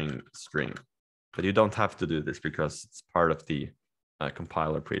string. But you don't have to do this because it's part of the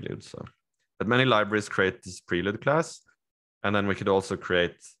compiler prelude. So, but many libraries create this prelude class, and then we could also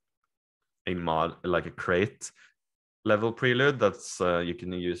create a mod, like a crate level prelude that's you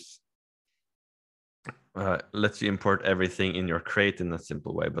can use. Lets you import everything in your crate in a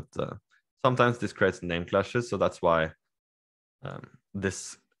simple way, but sometimes this creates name clashes, so that's why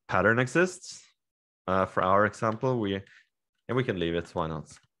this pattern exists. For our example, we can leave it, why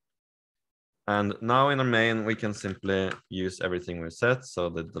not? And now in our main, we can simply use everything we've set, so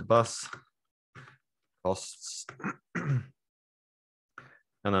that the bus costs, and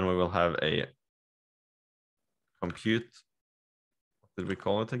then we will have a compute. What did we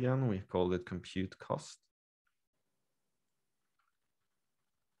call it again? We called it compute cost.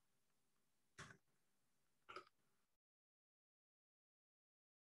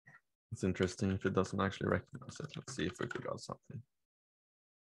 It's interesting if it doesn't actually recognize it. Let's see if we forgot something.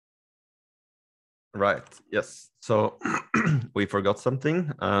 Right, yes. So we forgot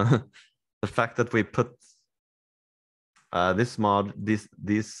something. The fact that we put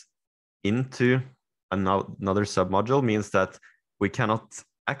this into another submodule means that we cannot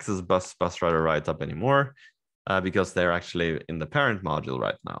access bus writer write up anymore because they're actually in the parent module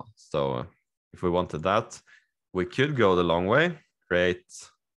right now. So if we wanted that, we could go the long way, create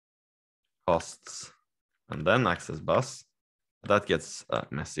costs, and then access bus. That gets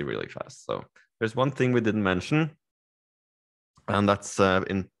messy really fast. So there's one thing we didn't mention, and that's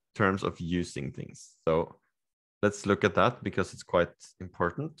in terms of using things. So let's look at that because it's quite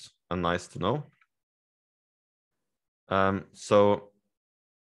important and nice to know. So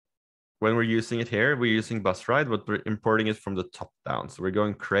when we're using it here, we're using bus write, but we're importing it from the top down. So we're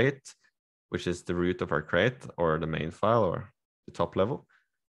going crate, which is the root of our crate or the main file or the top level.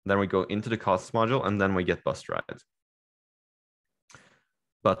 Then we go into the costs module, and then we get bus write.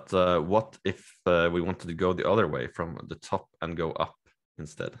 But what if we wanted to go the other way from the top and go up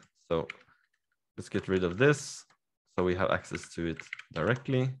instead? So let's get rid of this so we have access to it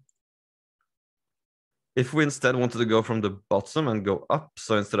directly. If we instead wanted to go from the bottom and go up,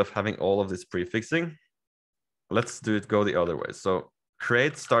 so instead of having all of this prefixing, let's go the other way. So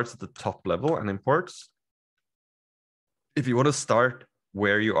create starts at the top level and imports. If you want to start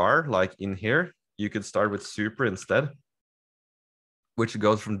where you are, like in here, you could start with super instead, which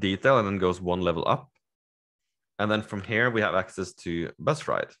goes from detail and then goes one level up. And then from here, we have access to bus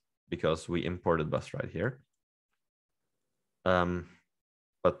write because we imported bus write here.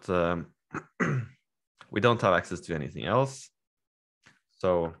 We don't have access to anything else.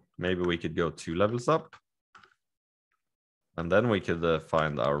 So maybe we could go 2 levels up. And then we could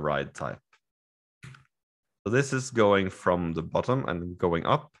find our write type. So this is going from the bottom and going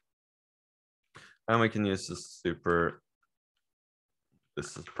up. And we can use the super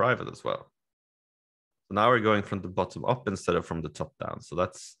this is private as well. So now we're going from the bottom up instead of from the top down. So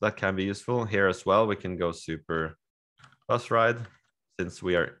that can be useful here as well. We can go super bus ride since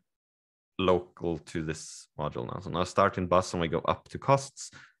we are local to this module now. So now start in bus and we go up to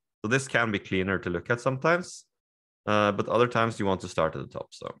costs. So this can be cleaner to look at sometimes, but other times you want to start at the top.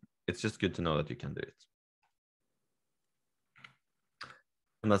 So it's just good to know that you can do it.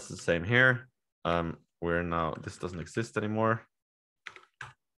 And that's the same here. We're now, this doesn't exist anymore.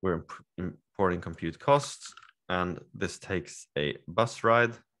 We're importing compute costs, and this takes a bus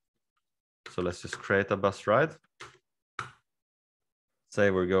ride. So let's just create a bus ride. Say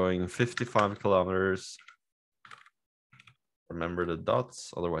we're going 55 kilometers. Remember the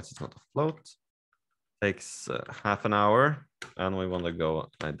dots, otherwise it's not a float. Takes half an hour, and we want to go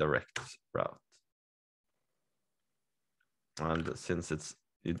a direct route. And since it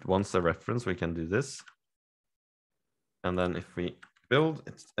wants a reference, we can do this. And then if we build,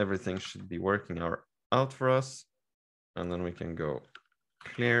 everything should be working out for us. And then we can go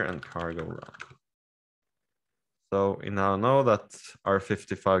clear and cargo run. So we now know that our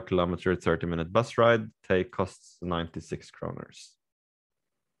 55 kilometer, 30-minute bus ride costs 96 kroners.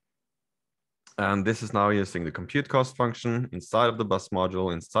 And this is now using the compute cost function inside of the bus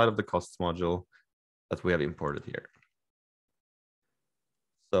module, inside of the costs module that we have imported here.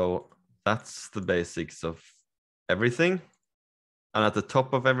 So that's the basics of everything. And at the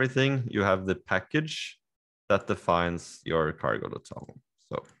top of everything, you have the package that defines your cargo.toml.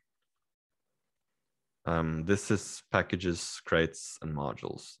 So this is packages, crates, and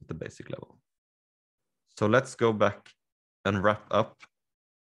modules at the basic level. So let's go back and wrap up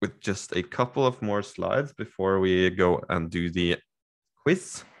with just a couple of more slides before we go and do the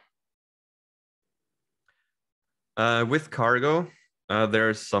quiz. With cargo,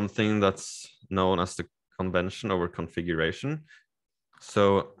 there's something that's known as the convention over configuration.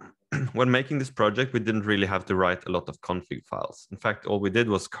 So when making this project, we didn't really have to write a lot of config files. In fact, all we did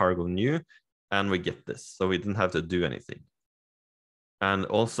was cargo new, and we get this. So we didn't have to do anything. And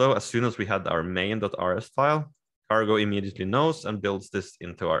also, as soon as we had our main.rs file, cargo immediately knows and builds this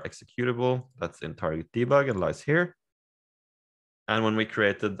into our executable that's in target debug and lies here. And when we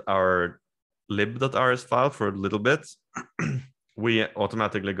created our lib.rs file for a little bit, we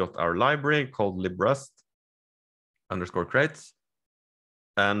automatically got our library called librust_crates.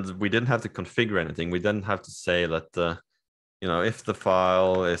 And we didn't have to configure anything. We didn't have to say that, if the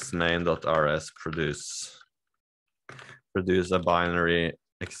file is main.rs produce a binary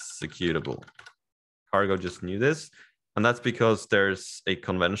executable. Cargo just knew this. And that's because there's a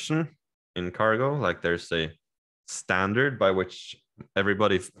convention in Cargo, like there's a standard by which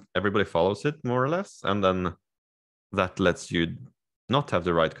everybody follows it more or less. And then that lets you not have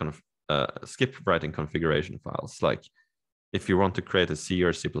to skip writing configuration files. Like if you want to create a C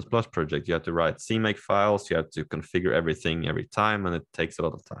or C++ project, you have to write CMake files, you have to configure everything every time, and it takes a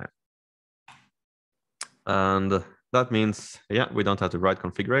lot of time. And that means, we don't have to write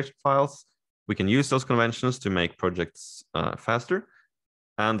configuration files. We can use those conventions to make projects faster.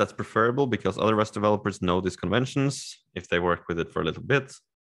 And that's preferable because other Rust developers know these conventions if they work with it for a little bit,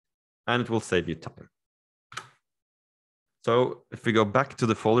 and it will save you time. So if we go back to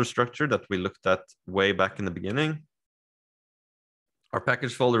the folder structure that we looked at way back in the beginning, our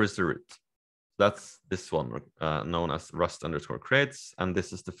package folder is the root. That's this one known as rust_crates. And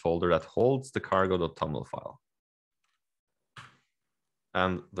this is the folder that holds the cargo.toml file.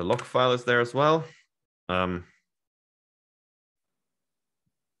 And the log file is there as well. And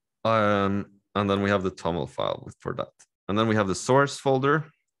then we have the toml file for that. And then we have the source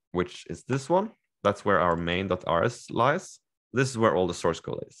folder, which is this one. That's where our main.rs lies. This is where all the source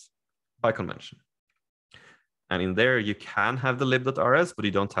code is by convention. And in there, you can have the lib.rs, but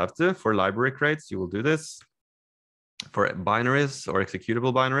you don't have to. For library crates, you will do this. For binaries or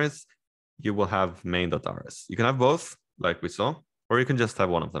executable binaries, you will have main.rs. You can have both, like we saw, or you can just have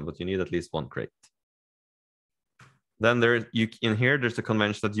one of them, but you need at least one crate. Then in here, there's a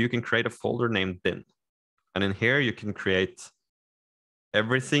convention that you can create a folder named bin. And in here, you can create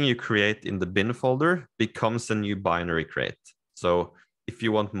everything you create in the bin folder becomes a new binary crate. So if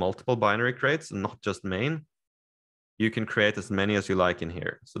you want multiple binary crates and not just main, you can create as many as you like in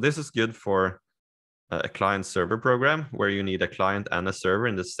here. So this is good for a client server program where you need a client and a server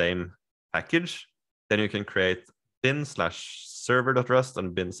in the same package. Then you can create bin/server.rust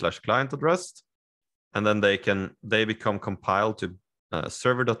and bin/client.rust. And then they become compiled to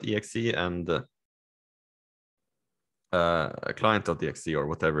server.exe and client.exe or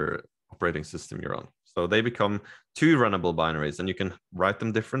whatever operating system you're on. So they become two runnable binaries, and you can write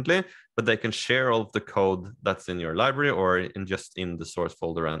them differently, but they can share all of the code that's in your library or in the source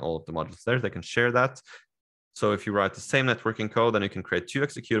folder and all of the modules there. They can share that. So if you write the same networking code, then you can create two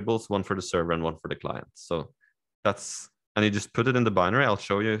executables, one for the server and one for the client. So and you just put it in the binary. I'll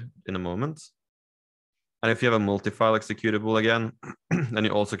show you in a moment. And if you have a multi-file executable again, then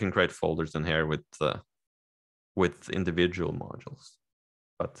you also can create folders in here with individual modules.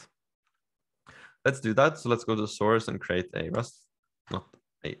 But let's do that. So let's go to the source and create a Rust, not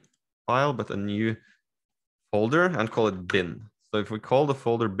a file, but a new folder and call it bin. So if we call the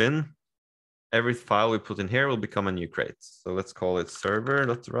folder bin, every file we put in here will become a new crate. So let's call it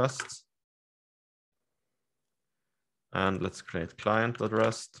server.rust. And let's create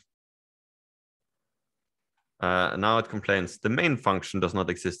client.rust. Now it complains the main function does not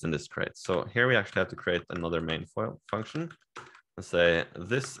exist in this crate. So here we actually have to create another main function and say,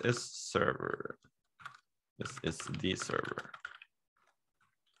 this is server. This is the server.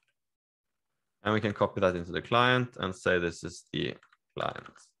 And we can copy that into the client and say this is the client.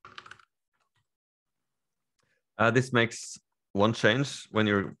 This makes one change when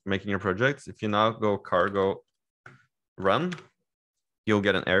you're making your projects. If you now go cargo run, you'll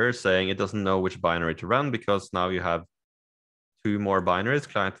get an error saying it doesn't know which binary to run because now you have two more binaries,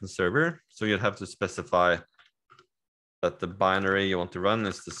 client and server. So you'd have to specify that the binary you want to run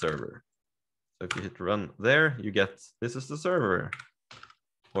is the server. So if you hit run there, you get this is the server.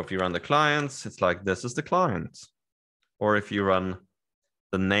 Or if you run the clients, it's like this is the client. Or if you run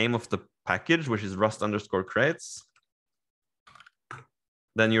the name of the package, which is rust_crates,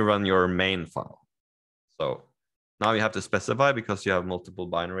 then you run your main file. So now you have to specify because you have multiple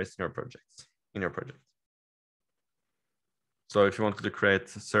binaries in your project. So if you wanted to create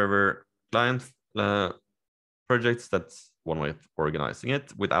server client projects, that's one way of organizing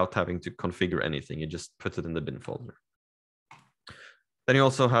it without having to configure anything. You just put it in the bin folder. Then you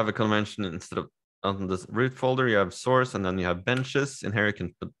also have a convention instead of on this root folder, you have source, and then you have benches. In here, you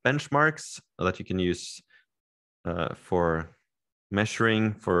can put benchmarks that you can use for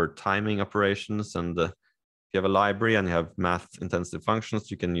measuring, for timing operations. And if you have a library and you have math-intensive functions,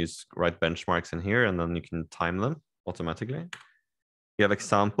 you can write benchmarks in here, and then you can time them automatically. You have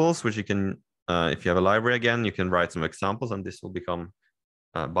examples, which you can, if you have a library again, you can write some examples, and this will become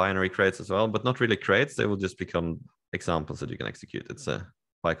binary crates as well, but not really crates. They will just become examples that you can execute. It's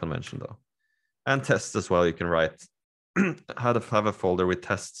by convention, though. And tests as well. You can write how to have a folder with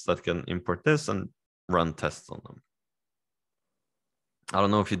tests that can import this and run tests on them. I don't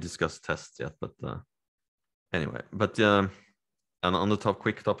know if you discussed tests yet, but anyway. But and on the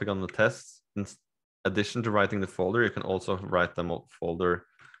quick topic on the tests, in addition to writing the folder, you can also write them a folder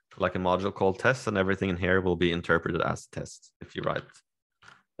like a module called tests, and everything in here will be interpreted as tests if you write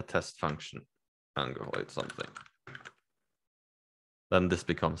a test function and go write something. Then this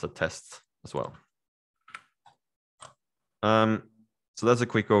becomes a test as well. So that's a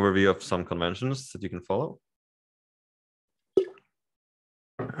quick overview of some conventions that you can follow.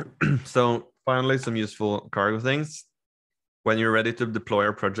 So finally, some useful cargo things. When you're ready to deploy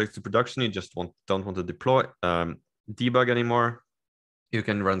your project to production, you just don't want to deploy debug anymore. You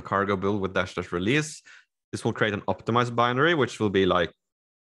can run cargo build with -- release. This will create an optimized binary, which will be like,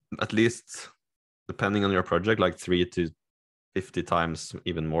 at least depending on your project, like 3 to 50 times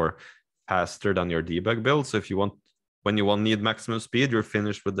even more faster than your debug build. So if you want, when you need maximum speed, you're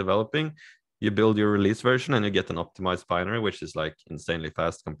finished with developing, you build your release version and you get an optimized binary, which is like insanely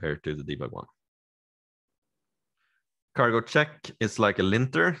fast compared to the debug one. Cargo check is like a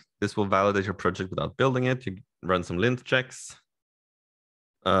linter. This will validate your project without building it. You run some lint checks.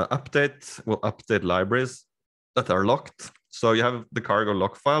 Update will update libraries that are locked. So you have the cargo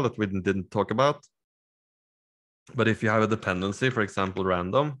lock file that we didn't talk about. But if you have a dependency, for example,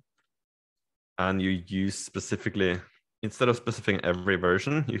 random, and you use specifically, instead of specifying every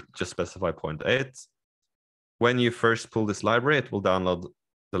version, you just specify 0.8. When you first pull this library, it will download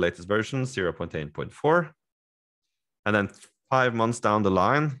the latest version, 0.8.4. And then 5 months down the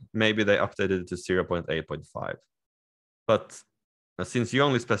line, maybe they updated it to 0.8.5. But since you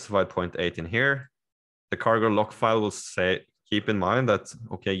only specified 0.8 in here, the cargo lock file will say, keep in mind that,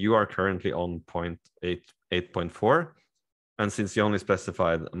 okay, you are currently on 0.8.4. And since you only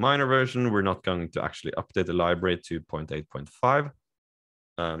specified a minor version, we're not going to actually update the library to 0.8.5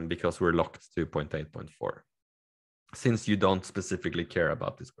 because we're locked to 0.8.4, since you don't specifically care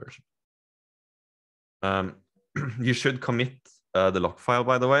about this version. You should commit the lock file,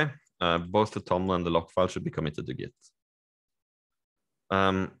 by the way. Both the TOML and the lock file should be committed to Git.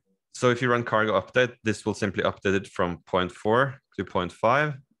 So if you run cargo update, this will simply update it from 0.4 to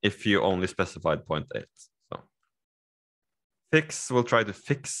 0.5. if you only specified 0.8. So fix will try to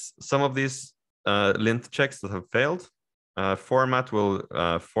fix some of these lint checks that have failed. Format will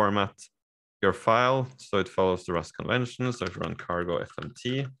format your file so it follows the Rust convention. So if you run cargo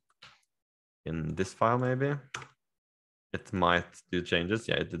fmt in this file, maybe it might do changes.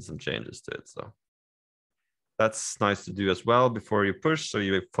 Yeah, it did some changes to it. So that's nice to do as well before you push. So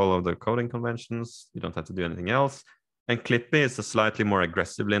you follow the coding conventions. You don't have to do anything else. And Clippy is a slightly more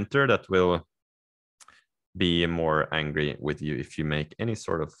aggressive linter that will be more angry with you if you make any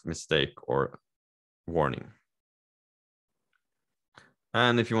sort of mistake or warning.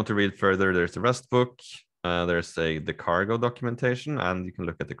 And if you want to read further, there's the Rust book. There's the cargo documentation, and you can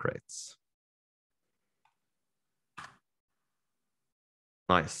look at the crates.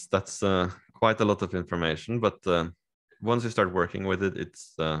 Nice. That's quite a lot of information, but once you start working with it,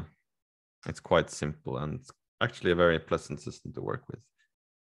 it's quite simple and actually a very pleasant system to work with.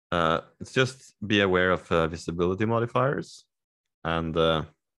 It's just be aware of visibility modifiers and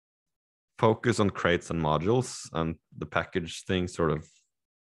focus on crates and modules, and the package thing sort of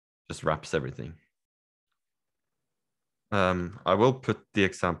just wraps everything. I will put the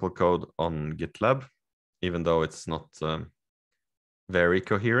example code on GitLab, even though it's not very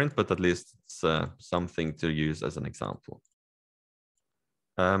coherent, but at least it's something to use as an example.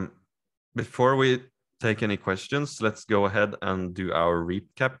 Before we take any questions, let's go ahead and do our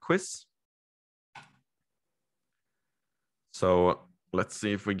recap quiz. So let's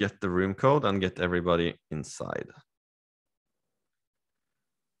see if we get the room code and get everybody inside.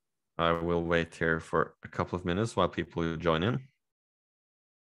 I will wait here for a couple of minutes while people join in.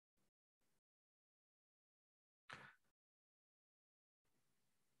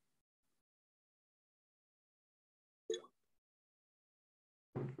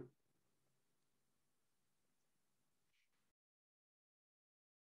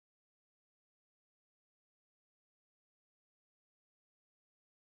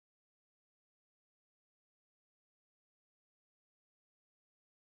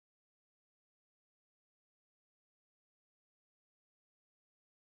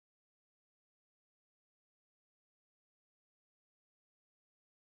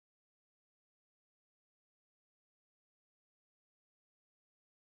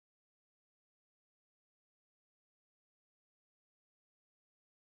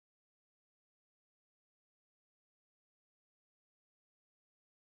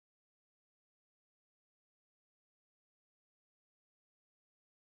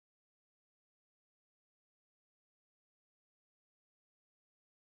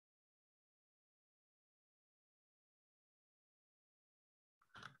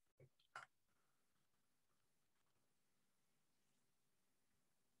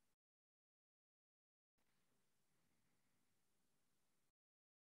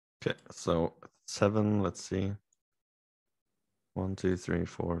 Okay, so 7, let's see. 1, 2, 3,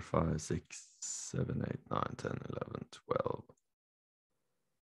 4, 5, 6, 7, 8, 9, 10, 11, 12.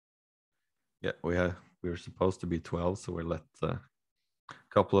 Yeah, we were supposed to be 12, so we'll let a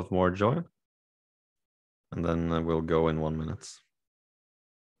couple of more join. And then we'll go in 1 minute.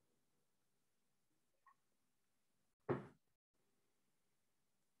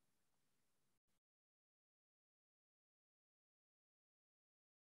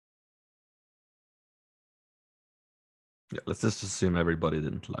 Yeah, let's just assume everybody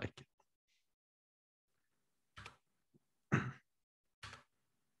didn't like it.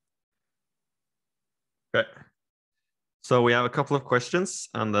 Okay. So we have a couple of questions,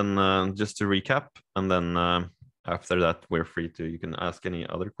 and then just to recap, and then after that, we're free to, you can ask any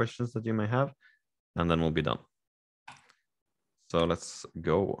other questions that you may have, and then we'll be done. So let's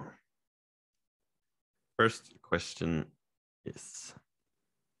go. First question is,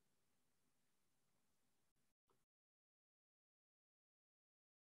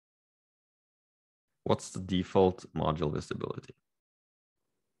 what's the default module visibility?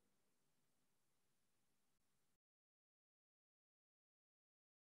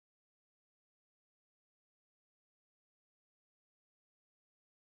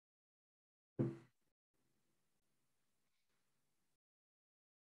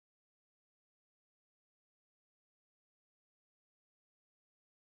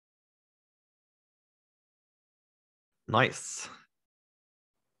 Nice.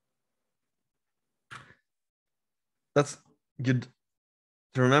 That's good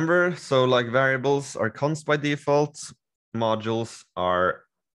to remember. So like variables are const by default, modules are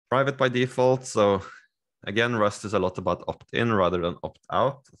private by default. So again, Rust is a lot about opt-in rather than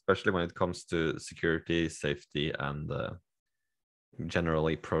opt-out, especially when it comes to security, safety, and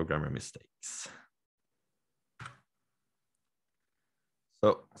generally programmer mistakes.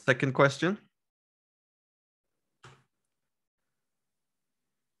 So second question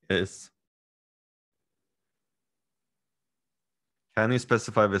is, can you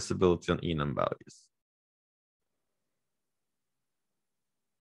specify visibility on enum values?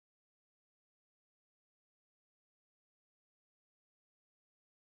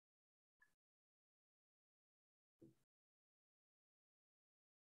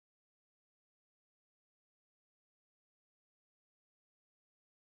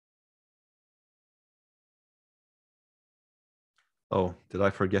 Oh, did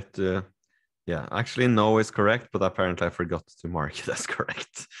I forget to? Yeah, actually, no is correct, but apparently I forgot to mark it as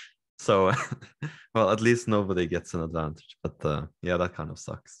correct. So, well, at least nobody gets an advantage. But yeah, that kind of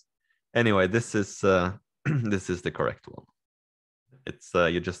sucks. Anyway, this is this is the correct one. It's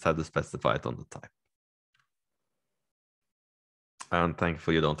you just have to specify it on the type. And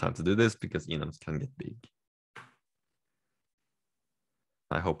thankfully, you don't have to do this because enums can get big.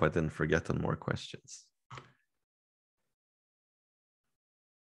 I hope I didn't forget on more questions.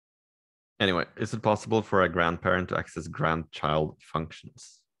 Anyway, is it possible for a grandparent to access grandchild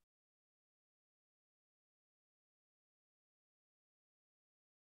functions?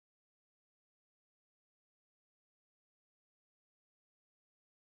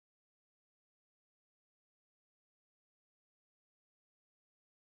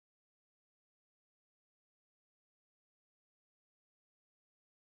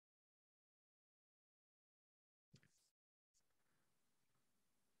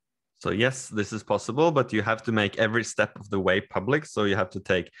 So yes, this is possible, but you have to make every step of the way public. So you have to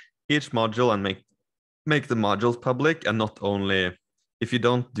take each module and make the modules public, and not only, if you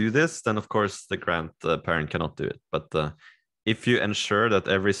don't do this, then of course the grandparent cannot do it. But if you ensure that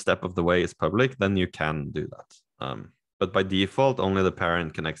every step of the way is public, then you can do that. But by default, only the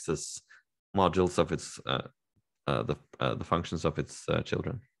parent can access modules of its the functions of its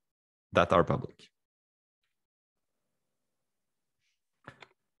children that are public.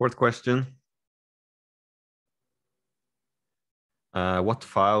 Fourth question. What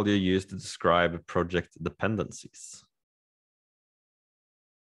file do you use to describe project dependencies?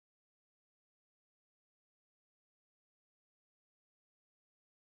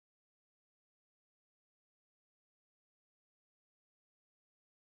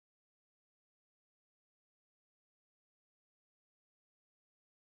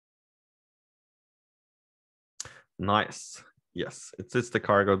 Nice. Yes, it's the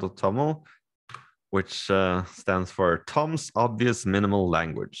cargo.toml, which stands for Tom's Obvious Minimal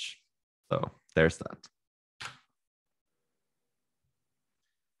Language. So there's that.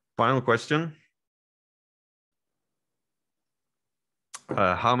 Final question.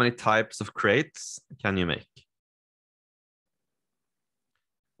 How many types of crates can you make?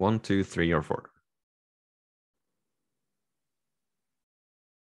 1, 2, 3, or 4?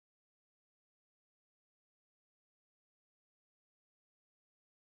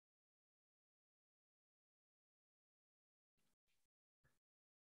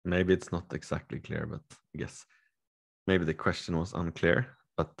 Maybe it's not exactly clear, but I guess maybe the question was unclear.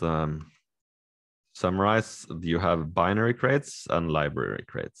 But summarize, you have binary crates and library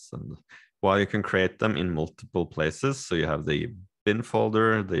crates. And while you can create them in multiple places, so you have the bin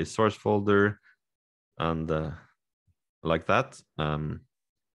folder, the source folder, and like that. In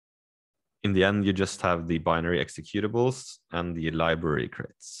the end, you just have the binary executables and the library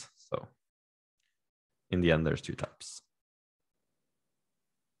crates. So in the end, there's 2 types.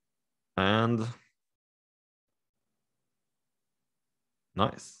 And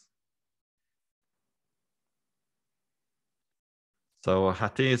nice. So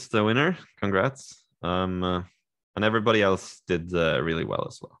Hattie is the winner. Congrats. And everybody else did really well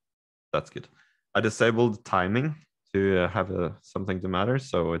as well. That's good. I disabled timing to have something to matter.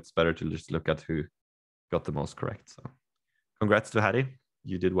 So it's better to just look at who got the most correct. So congrats to Hattie.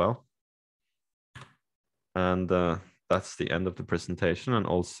 You did well. And that's the end of the presentation and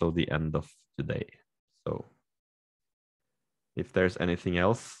also the end of today. So if there's anything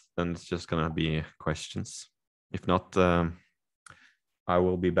else, then it's just going to be questions. If not, I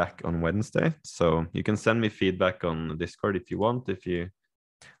will be back on Wednesday. So you can send me feedback on Discord if you want. If you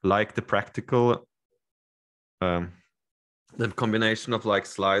like the practical, the combination of like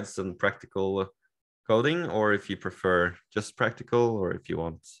slides and practical coding, or if you prefer just practical, or if you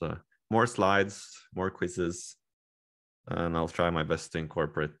want more slides, more quizzes, and I'll try my best to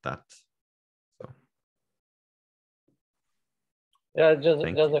incorporate that. So yeah, just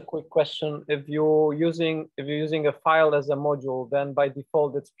a quick question. If you're using a file as a module, then by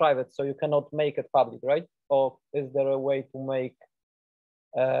default it's private, so you cannot make it public, right? Or is there a way to make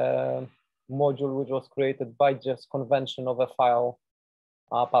a module which was created by just convention of a file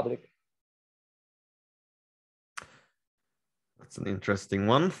public? That's an interesting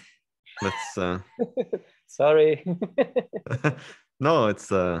one. Let's. Sorry. No,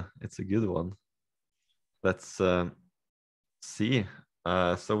 it's a good one. Let's see.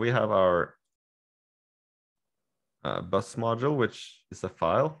 So we have our bus module, which is a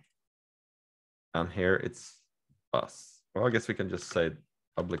file, and here it's bus. Well, I guess we can just say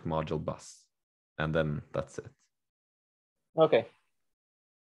public module bus, and then that's it. Okay.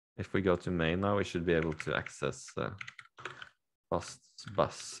 If we go to main now, we should be able to access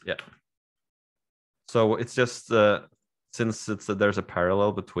bus. Yeah. So it's just since there's a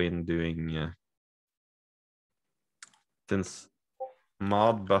parallel between doing since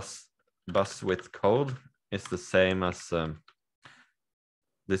mod bus with code is the same as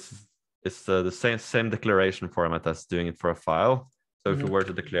this is the same declaration format as doing it for a file. So if we were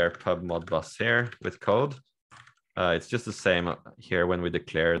to declare pub mod bus here with code, it's just the same here when we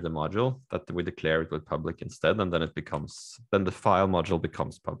declare the module, that we declare it with public instead, and then then the file module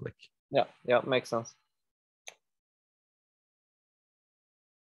becomes public. Yeah, makes sense.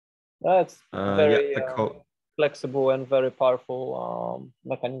 That's very flexible and very powerful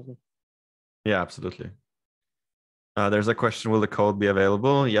mechanism. Yeah, absolutely. There's a question, will the code be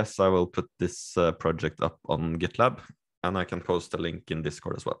available? Yes, I will put this project up on GitLab, and I can post a link in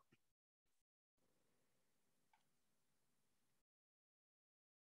Discord as well.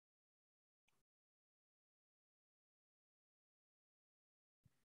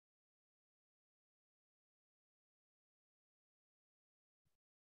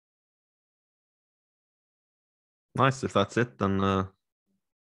 Nice. If that's it, then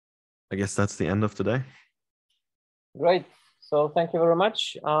I guess that's the end of today. Great. So thank you very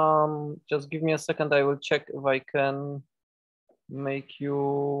much. Just give me a second. I will check if I can make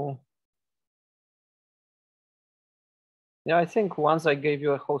you. Yeah, I think once I gave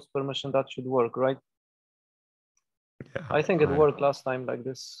you a host permission, that should work, right? Yeah, I think it worked last time like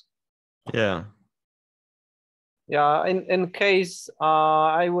this. Yeah. Yeah, in case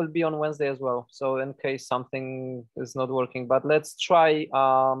I will be on Wednesday as well. So in case something is not working, but let's try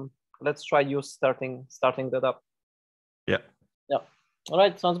you starting that up. Yeah. Yeah. All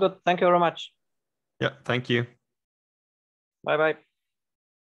right, sounds good. Thank you very much. Yeah, thank you. Bye-bye.